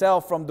distance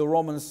himself from the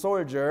Roman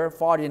soldier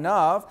far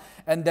enough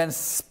and then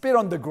spit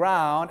on the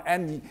ground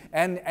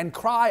and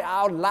cry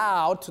out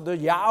loud to the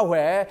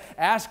Yahweh,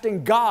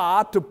 asking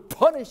God to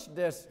punish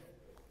this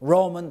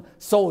Roman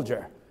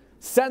soldier.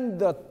 Send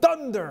the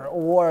thunder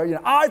or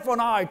eye for an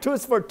eye,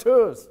 tooth for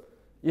tooth.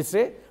 You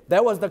see?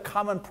 That was the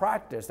common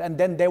practice. And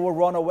then they will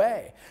run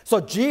away.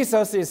 So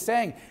Jesus is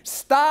saying,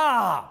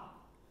 stop.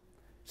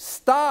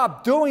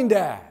 Stop doing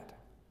that.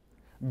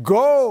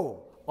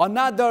 Go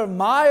another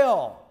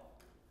mile.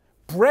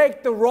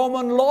 Break the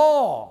Roman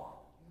law.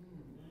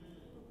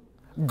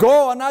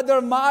 Go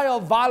another mile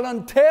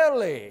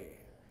voluntarily.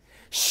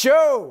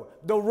 Show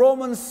the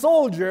Roman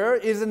soldier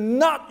is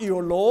not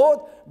your Lord,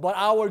 but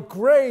our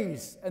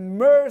grace and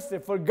mercy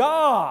for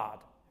God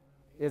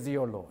is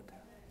your Lord.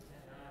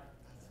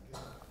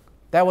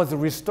 That was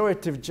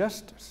restorative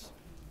justice.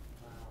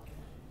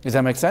 Does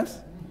that make sense?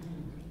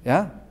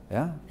 Yeah.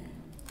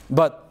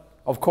 But,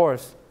 of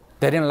course,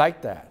 they didn't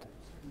like that.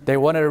 They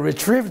wanted a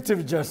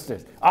retributive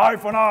justice. Eye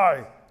for an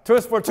eye,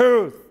 tooth for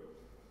tooth.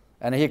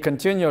 And he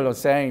continued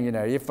saying,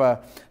 if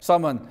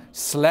someone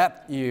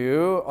slapped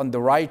you on the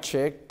right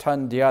cheek,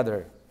 turn the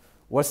other.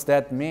 What's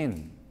that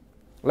mean?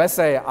 let's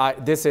say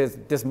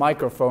this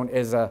microphone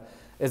is an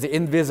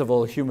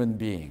invisible human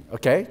being,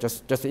 okay?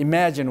 Just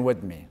imagine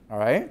with me, all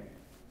right?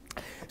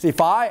 So if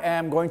I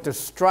am going to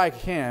strike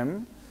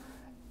him,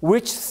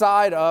 which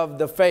side of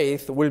the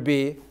faith will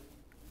be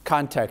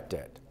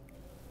contacted?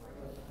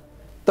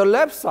 The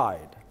left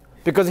side,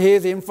 because he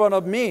is in front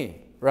of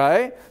me,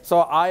 right? So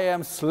I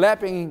am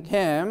slapping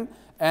him,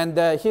 and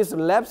his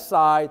left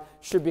side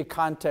should be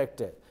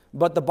contacted.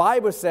 But the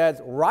Bible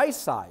says right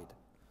side.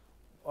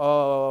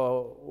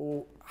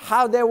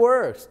 How that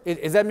works?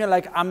 Does that mean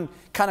like I'm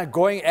kind of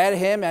going at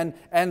him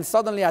and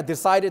suddenly I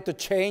decided to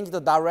change the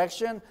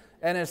direction?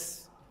 And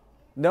it's,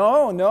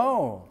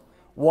 no.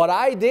 What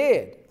I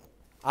did,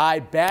 I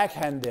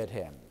backhanded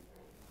him.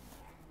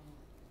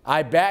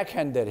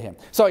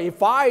 So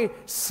if I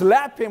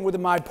slap him with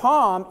my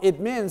palm, it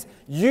means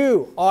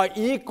you are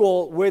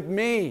equal with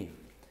me.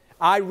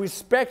 I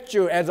respect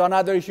you as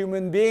another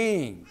human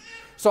being.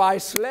 So I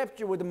slapped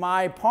you with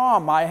my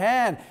palm, my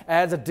hand,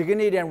 as a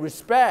dignity and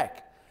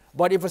respect.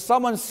 But if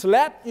someone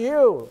slapped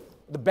you,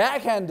 the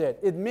backhanded,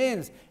 it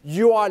means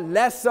you are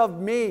less of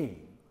me.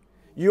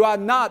 You are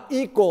not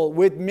equal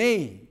with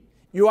me.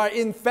 You are,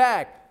 in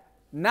fact,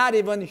 not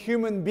even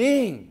human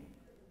being.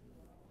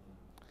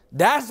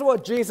 That's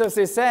what Jesus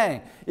is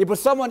saying. If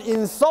someone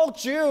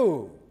insults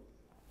you,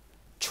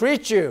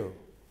 treat you,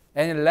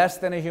 and you're less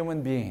than a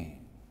human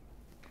being.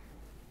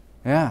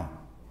 Yeah.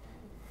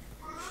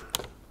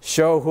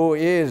 Show who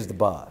is the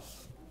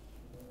boss.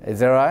 Is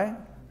that right?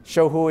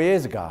 Show who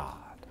is God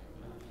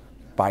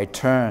by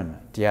turn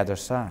the other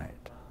side.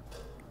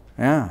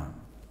 Yeah.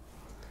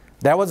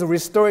 That was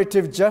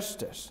restorative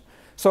justice.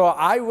 So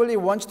I really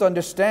want you to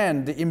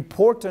understand the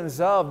importance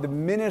of the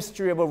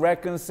ministry of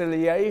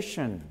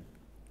reconciliation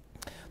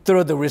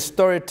through the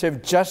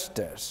restorative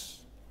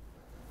justice.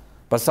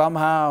 But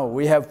somehow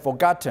we have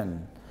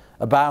forgotten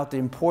about the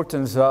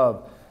importance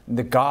of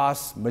the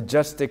God's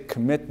majestic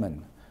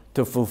commitment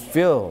to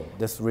fulfill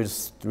this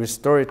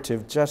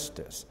restorative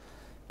justice,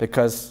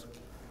 because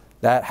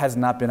that has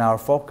not been our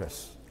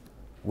focus.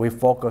 We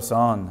focus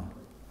on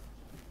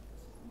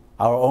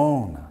our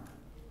own,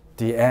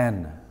 the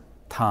end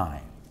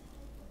time,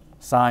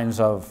 signs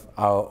of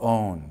our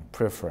own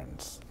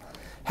preference.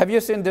 Have you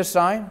seen this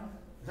sign?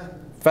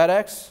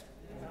 FedEx?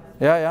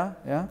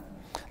 Yeah.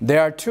 There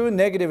are two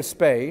negative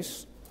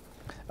space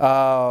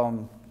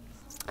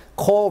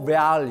core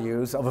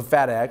values of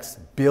FedEx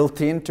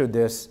built into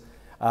this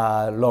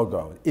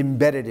logo,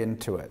 embedded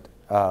into it.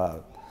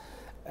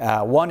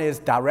 One is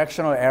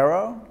directional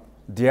arrow,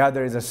 the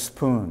other is a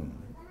spoon.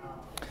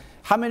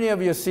 How many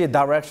of you see a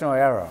directional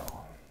arrow?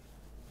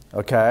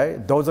 Okay,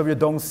 those of you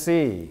don't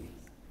see.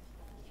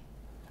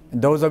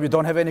 And those of you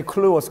don't have any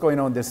clue what's going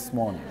on this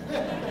morning.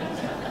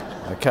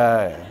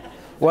 Okay,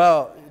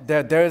 well,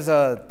 there is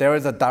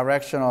a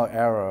directional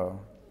arrow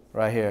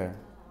right here.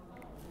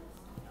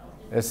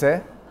 You see?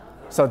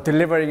 So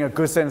delivering a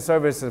goods and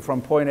services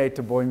from point A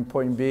to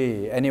point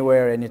B,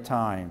 anywhere,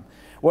 anytime.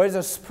 Where's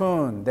the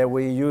spoon that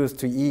we use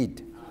to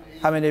eat?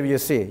 How many of you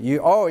see?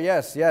 Oh,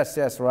 yes,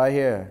 right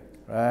here.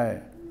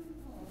 Right.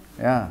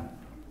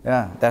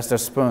 Yeah, that's the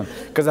spoon.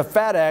 Because the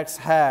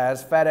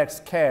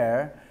FedEx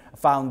Care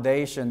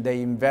Foundation,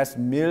 they invest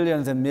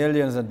millions and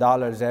millions of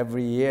dollars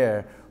every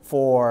year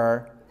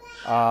for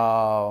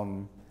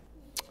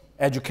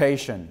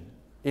education,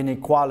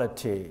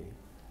 inequality,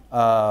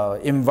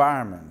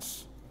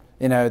 environments.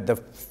 You know,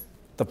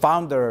 the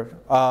founder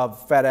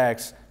of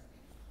FedEx,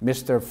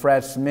 Mr.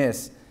 Fred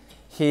Smith,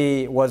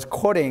 he was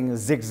quoting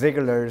Zig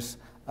Ziglar's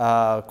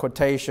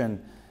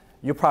quotation.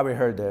 You probably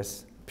heard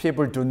this.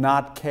 People do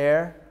not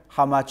care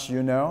how much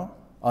you know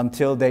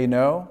until they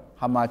know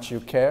how much you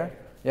care.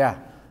 Yeah,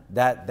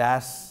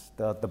 that's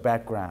the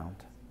background.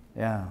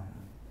 Yeah.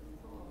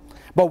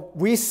 But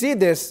we see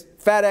this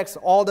FedEx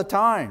all the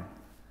time,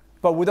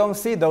 but we don't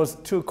see those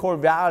two core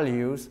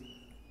values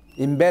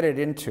embedded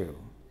into,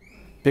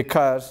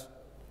 because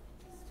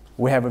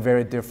we have a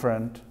very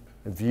different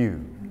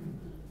view.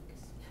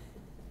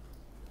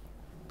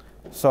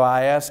 So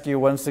I ask you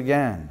once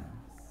again,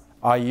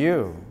 are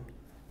you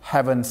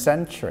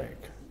heaven-centric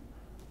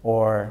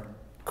or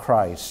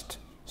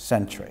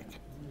Christ-centric?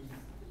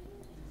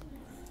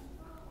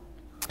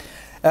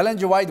 Ellen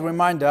G. White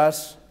reminds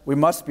us we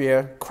must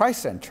be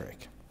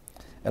Christ-centric.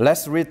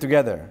 Let's read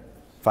together,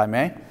 if I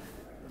may.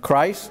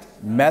 Christ,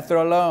 method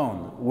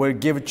alone, will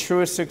give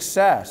true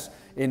success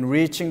in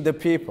reaching the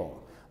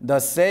people.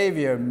 The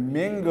Savior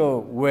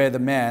mingled with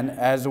men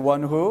as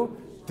one who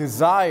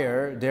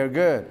desired their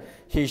good.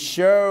 He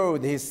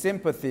showed his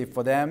sympathy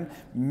for them,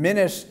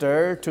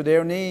 ministered to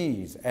their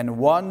needs, and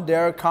won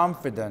their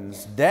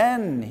confidence.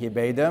 Then he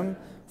bade them,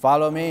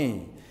 follow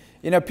me.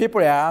 You know,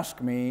 people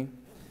ask me,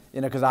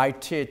 because I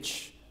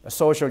teach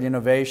social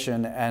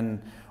innovation,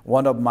 and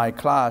one of my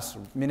class,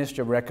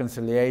 Ministry of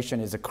Reconciliation,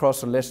 is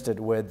cross-listed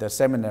with the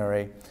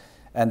seminary.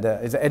 And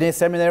is there any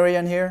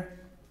seminarian here?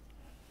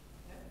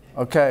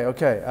 Okay.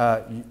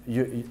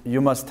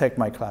 You must take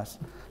my class.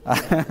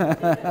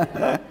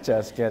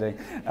 Just kidding.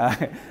 All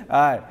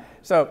right.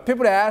 So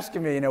people are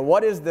asking me,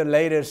 what is the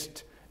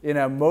latest,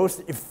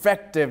 most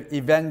effective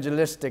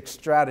evangelistic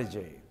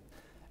strategy.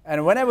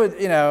 And whenever,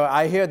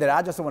 I hear that,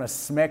 I just want to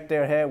smack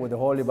their head with the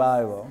Holy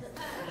Bible.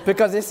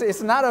 Because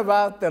it's not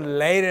about the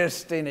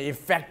latest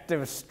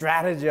effective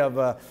strategy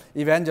of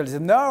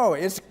evangelism. No,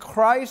 it's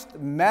Christ's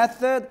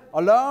method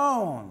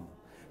alone.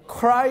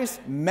 Christ's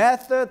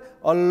method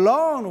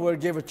alone will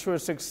give true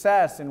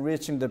success in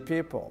reaching the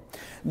people.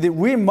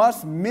 We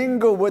must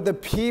mingle with the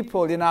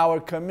people in our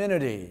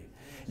community.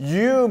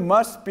 You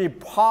must be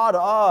part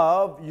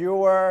of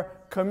your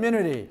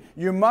community.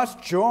 You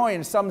must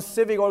join some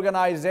civic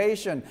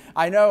organization.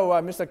 I know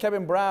Mr.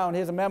 Kevin Brown,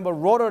 he's a member of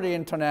Rotary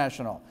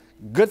International.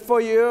 Good for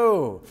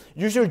you.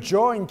 You should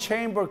join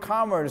Chamber of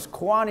Commerce,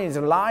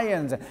 Kwon,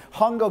 Lions,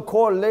 Hunger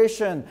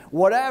Coalition,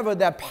 whatever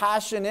that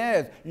passion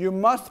is. You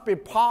must be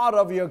part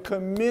of your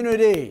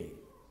community.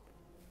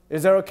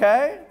 Is that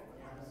okay?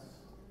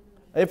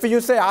 If you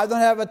say, I don't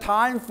have a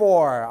time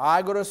for,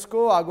 I go to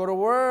school, I go to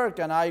work,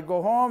 and I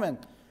go home, and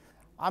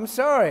I'm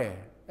sorry,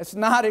 it's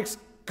not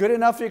good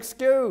enough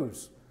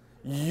excuse.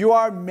 You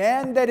are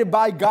mandated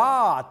by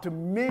God to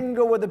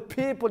mingle with the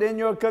people in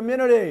your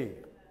community.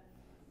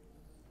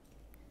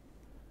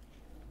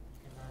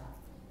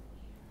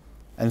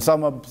 And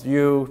some of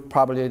you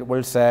probably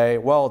will say,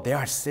 well, they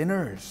are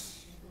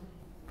sinners.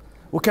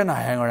 What can I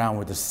hang around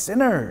with the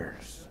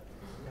sinners?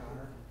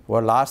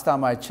 Well, last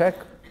time I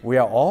checked, we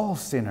are all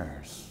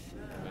sinners.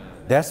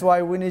 That's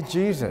why we need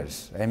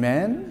Jesus.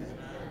 Amen?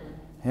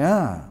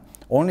 Yeah.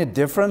 Only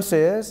difference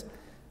is,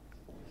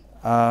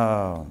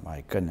 oh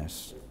my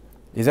goodness.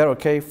 Is that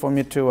okay for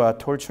me to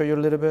torture you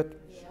a little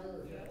bit?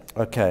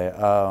 Okay.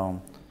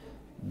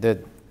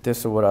 This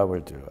is what I will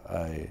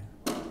do.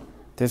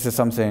 This is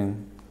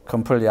something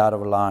completely out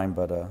of line,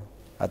 but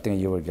I think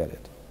you will get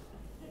it.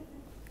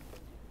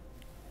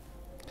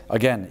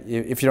 Again,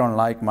 if you don't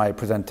like my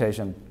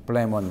presentation,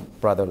 blame on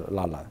Brother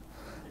Lala.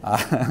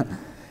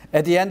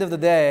 At the end of the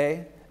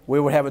day, we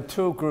will have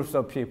two groups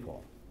of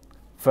people.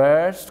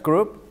 First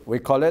group, we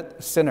call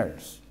it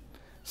sinners.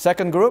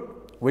 Second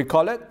group, we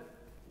call it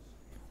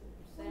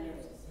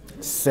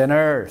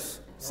sinners.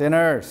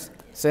 Sinners.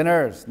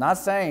 Sinners. Not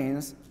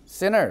saints,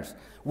 sinners.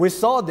 We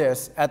saw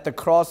this at the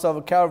cross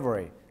of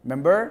Calvary.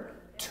 Remember?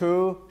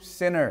 Two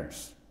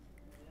sinners,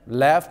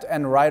 left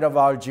and right of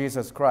our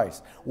Jesus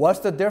Christ. What's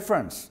the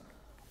difference?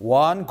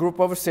 One group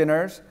of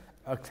sinners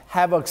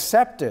have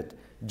accepted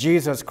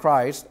Jesus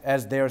Christ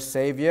as their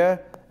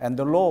Savior and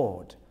the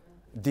Lord.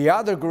 The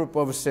other group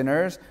of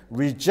sinners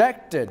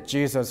rejected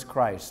Jesus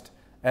Christ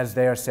as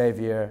their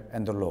Savior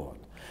and the Lord.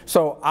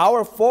 So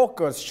our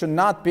focus should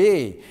not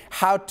be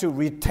how to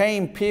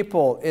retain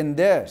people in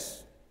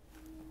this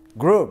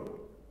group.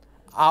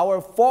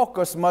 Our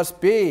focus must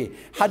be,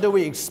 how do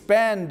we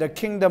expand the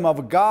kingdom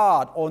of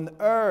God on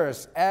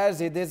earth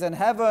as it is in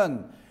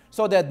heaven,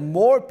 so that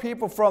more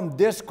people from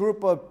this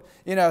group of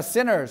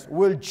sinners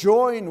will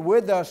join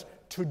with us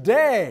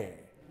today,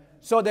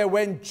 so that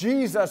when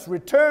Jesus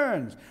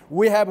returns,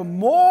 we have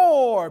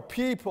more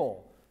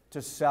people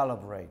to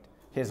celebrate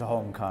his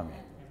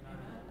homecoming.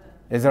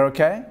 Is that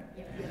okay?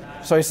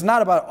 So it's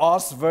not about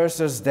us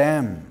versus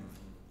them.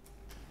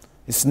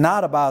 It's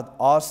not about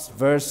us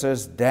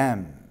versus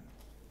them.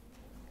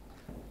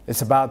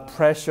 It's about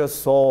precious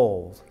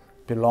souls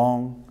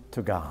belong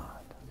to God.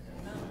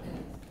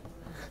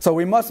 So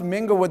we must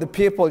mingle with the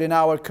people in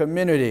our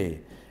community,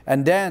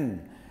 and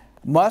then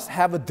must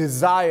have a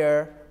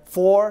desire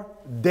for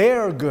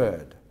their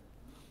good.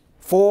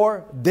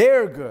 For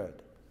their good.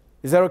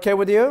 Is that okay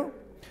with you?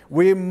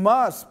 We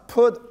must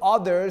put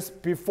others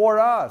before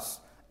us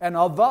and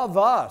above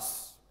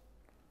us.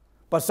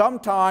 But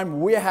sometimes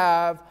we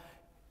have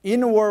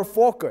inward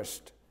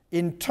focused,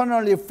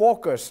 internally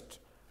focused,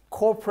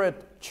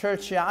 corporate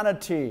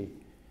churchianity,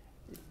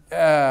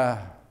 and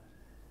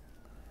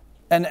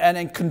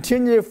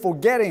continue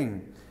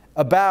forgetting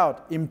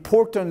about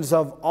importance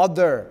of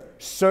other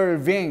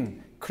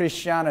serving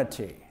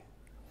Christianity.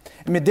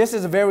 I mean, this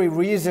is the very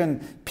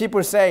reason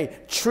people say,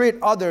 treat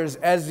others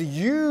as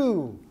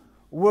you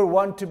would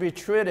want to be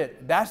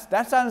treated.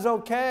 That sounds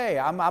okay.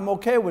 I'm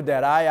okay with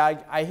that.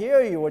 I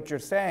hear you, what you're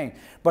saying.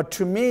 But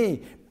to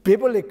me,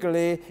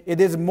 biblically, it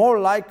is more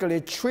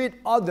likely treat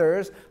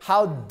others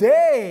how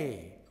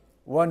they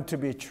want to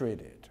be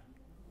treated.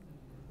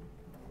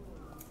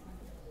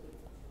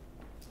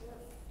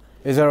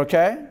 Is that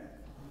okay?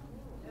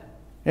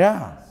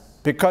 Yeah.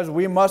 Because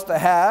we must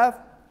have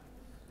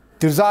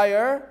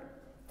desire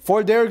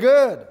for their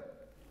good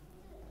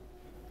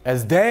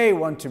as they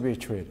want to be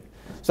treated.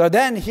 So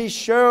then he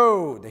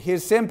showed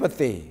his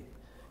sympathy.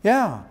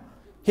 Yeah.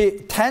 He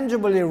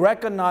tangibly,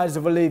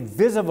 recognizably,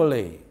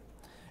 visibly.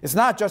 It's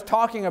not just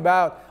talking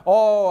about,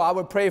 oh, I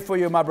will pray for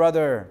you, my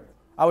brother.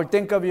 I will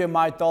think of you in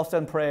my thoughts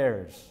and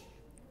prayers.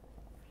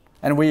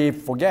 And we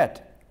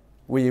forget.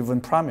 We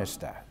even promise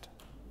that.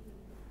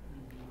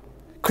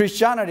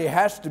 Christianity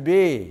has to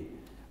be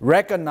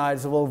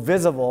recognizable,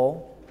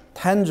 visible,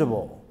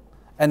 tangible.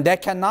 And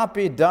that cannot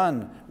be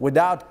done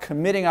without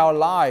committing our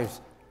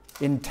lives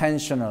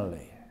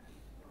intentionally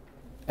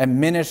and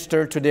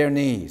minister to their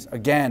needs.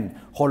 Again,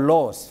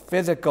 holos,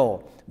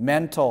 physical,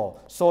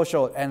 mental,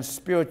 social, and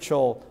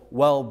spiritual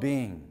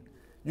well-being.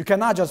 You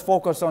cannot just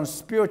focus on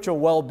spiritual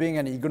well-being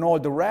and ignore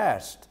the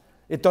rest.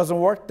 It doesn't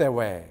work that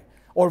way.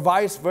 Or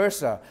vice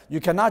versa. You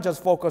cannot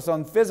just focus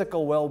on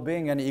physical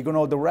well-being and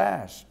ignore the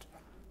rest.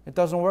 It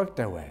doesn't work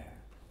that way.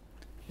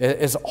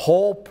 It's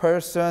whole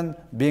person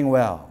being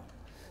well.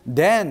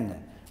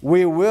 Then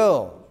we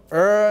will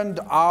earn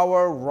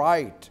our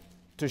right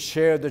to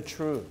share the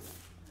truth.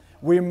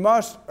 We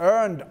must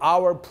earn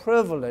our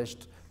privilege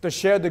to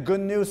share the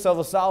good news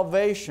of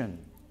salvation.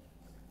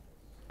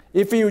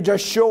 If you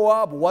just show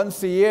up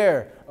once a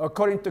year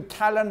according to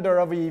calendar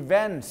of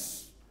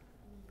events,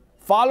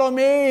 follow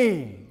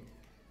me,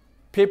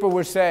 people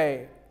will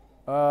say,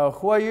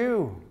 who are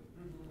you?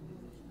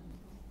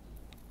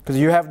 Because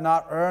you have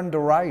not earned the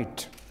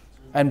right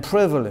and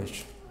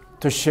privilege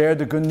to share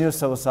the good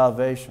news of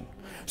salvation.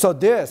 So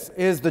this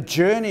is the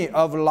journey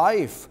of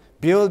life,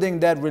 building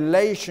that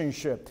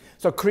relationship.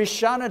 So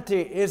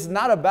Christianity is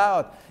not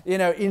about,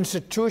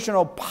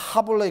 institutional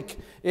public,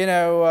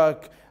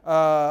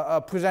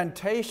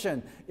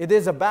 presentation. It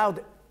is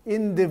about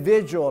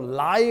individual,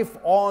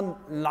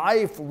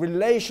 life-on-life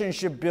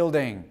relationship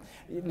building,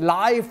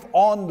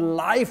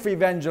 life-on-life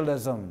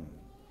evangelism.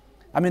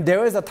 I mean,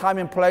 there is a time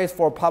and place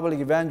for public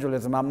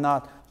evangelism. I'm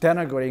not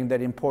denigrating the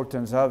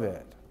importance of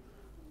it.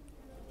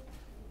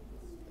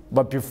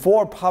 But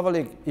before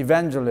public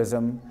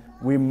evangelism,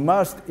 we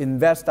must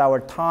invest our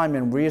time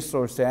and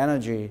resource and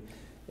energy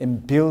in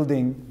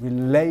building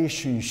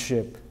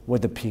relationship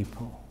with the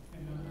people.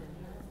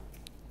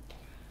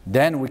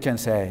 Then we can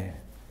say,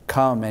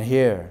 come and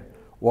hear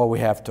what we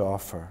have to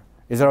offer.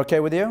 Is that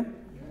okay with you?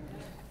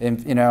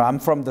 And, I'm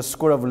from the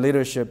School of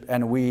Leadership,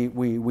 and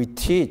we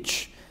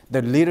teach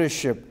the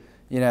leadership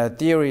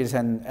theories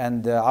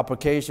and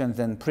applications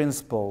and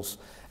principles.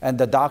 And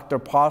the Dr.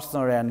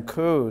 Posner and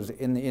Cruz,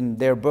 in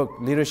their book,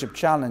 Leadership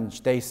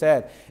Challenge, they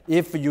said,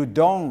 if you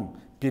don't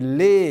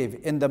believe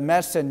in the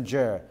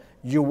messenger,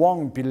 you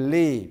won't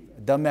believe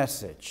the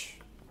message.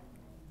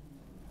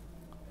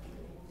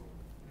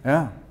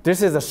 Yeah,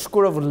 this is a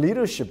School of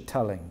Leadership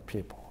telling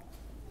people.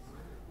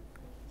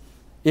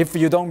 If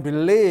you don't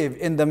believe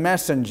in the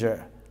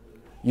messenger,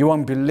 you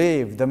won't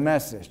believe the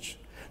message.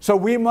 So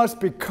we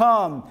must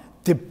become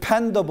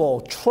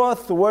dependable,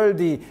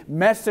 trustworthy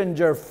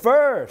messenger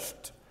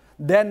first.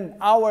 Then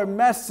our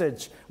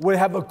message will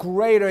have a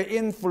greater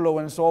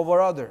influence over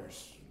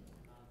others.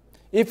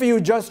 If you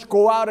just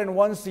go out and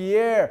once a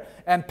year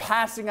and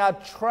passing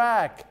out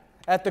tract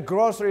at the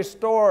grocery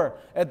store,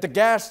 at the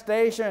gas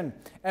station,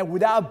 and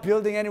without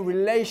building any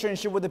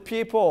relationship with the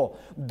people,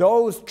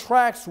 those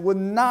tracts would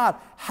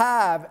not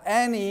have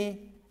any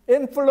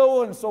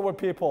influence over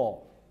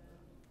people.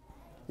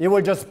 You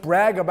will just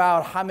brag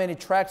about how many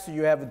tracts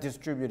you have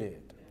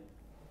distributed.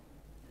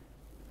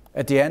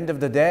 At the end of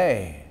the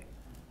day,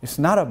 it's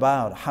not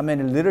about how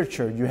many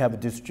literature you have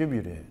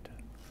distributed,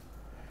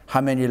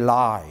 how many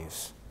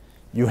lives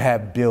you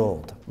have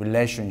built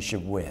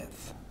relationship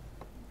with.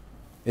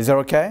 Is that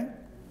okay?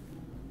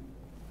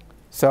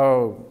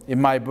 So in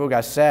my book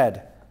I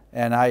said,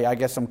 and I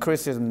get some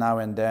criticism now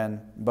and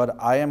then,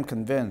 but I am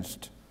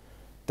convinced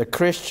the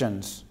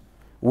Christians,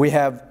 we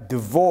have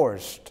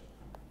divorced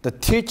the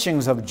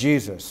teachings of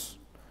Jesus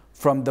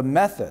from the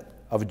method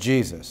of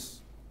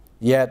Jesus,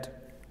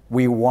 yet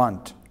we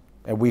want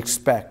and we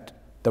expect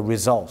the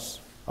results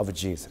of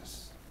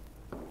Jesus.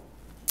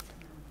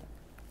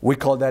 We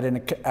call that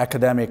an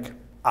academic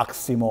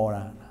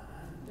oxymoron.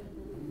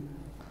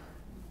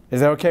 Is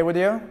that okay with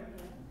you?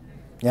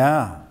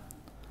 Yeah.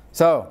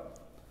 So,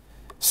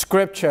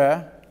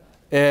 Scripture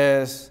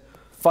is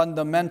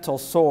fundamental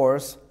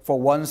source for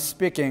one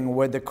speaking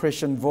with the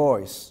Christian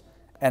voice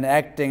and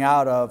acting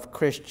out of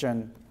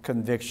Christian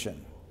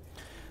conviction.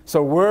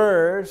 So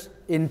words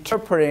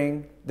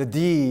interpreting the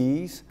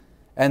deeds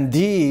and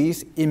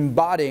deeds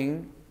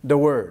embodying the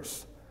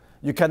words.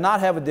 You cannot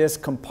have this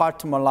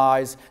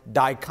compartmentalized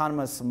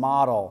dichotomous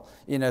model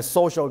in a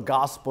social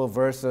gospel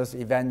versus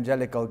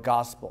evangelical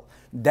gospel.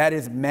 That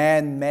is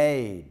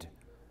man-made,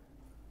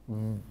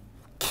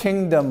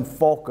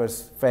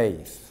 kingdom-focused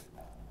faith.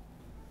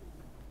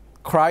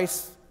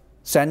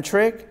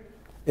 Christ-centric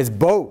is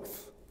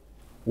both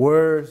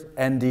words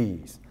and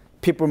deeds.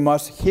 People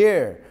must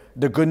hear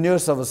the good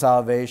news of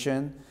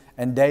salvation,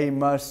 and they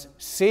must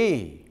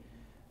see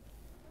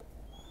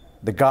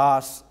the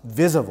God's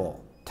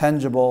visible,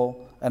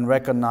 tangible, and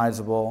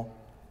recognizable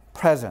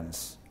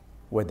presence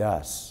with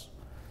us.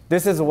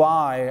 This is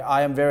why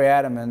I am very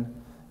adamant,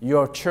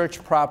 your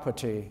church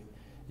property,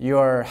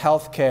 your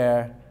health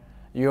care,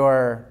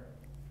 your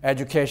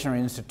educational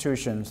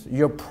institutions,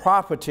 your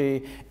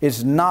property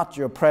is not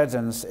your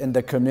presence in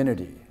the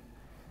community,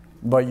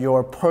 but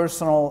your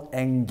personal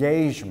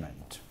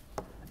engagement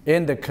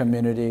in the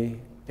community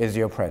is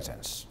your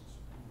presence.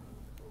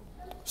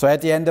 So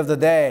at the end of the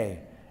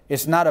day,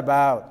 it's not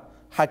about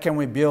how can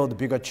we build a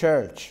bigger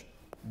church.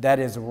 That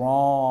is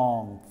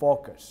wrong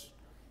focus.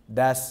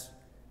 That's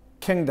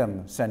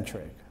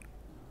kingdom-centric.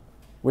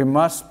 We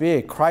must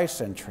be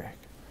Christ-centric.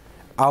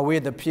 Are we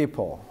the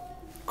people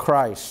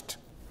Christ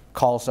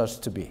calls us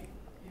to be.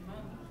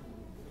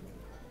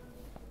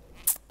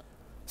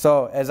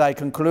 So as I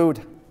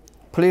conclude,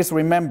 please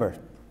remember,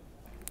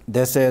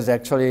 this is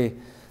actually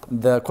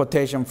the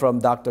quotation from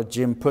Dr.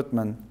 Jim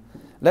Putman.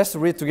 Let's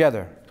read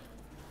together.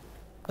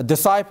 A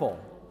disciple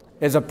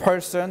is a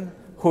person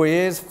who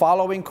is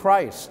following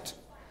Christ,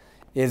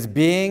 is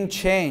being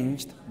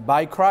changed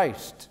by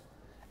Christ,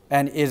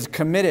 and is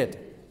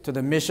committed to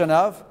the mission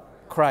of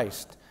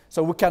Christ.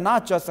 So we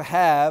cannot just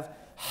have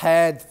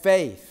head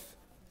faith.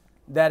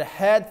 That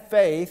head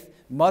faith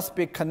must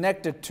be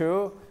connected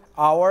to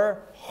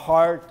our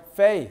heart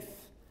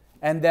faith.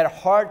 And that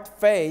heart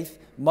faith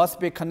must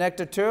be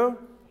connected to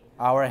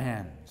our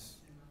hands.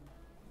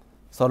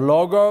 So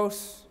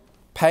logos,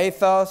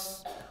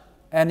 pathos,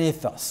 and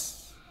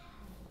ethos.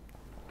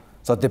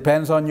 So it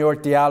depends on your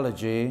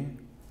theology.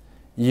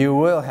 You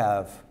will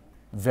have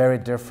very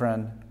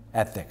different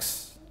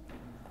ethics.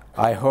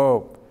 I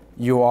hope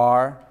you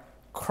are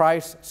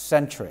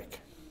Christ-centric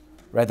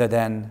rather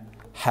than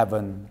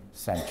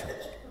heaven-centric.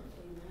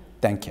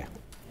 Thank you.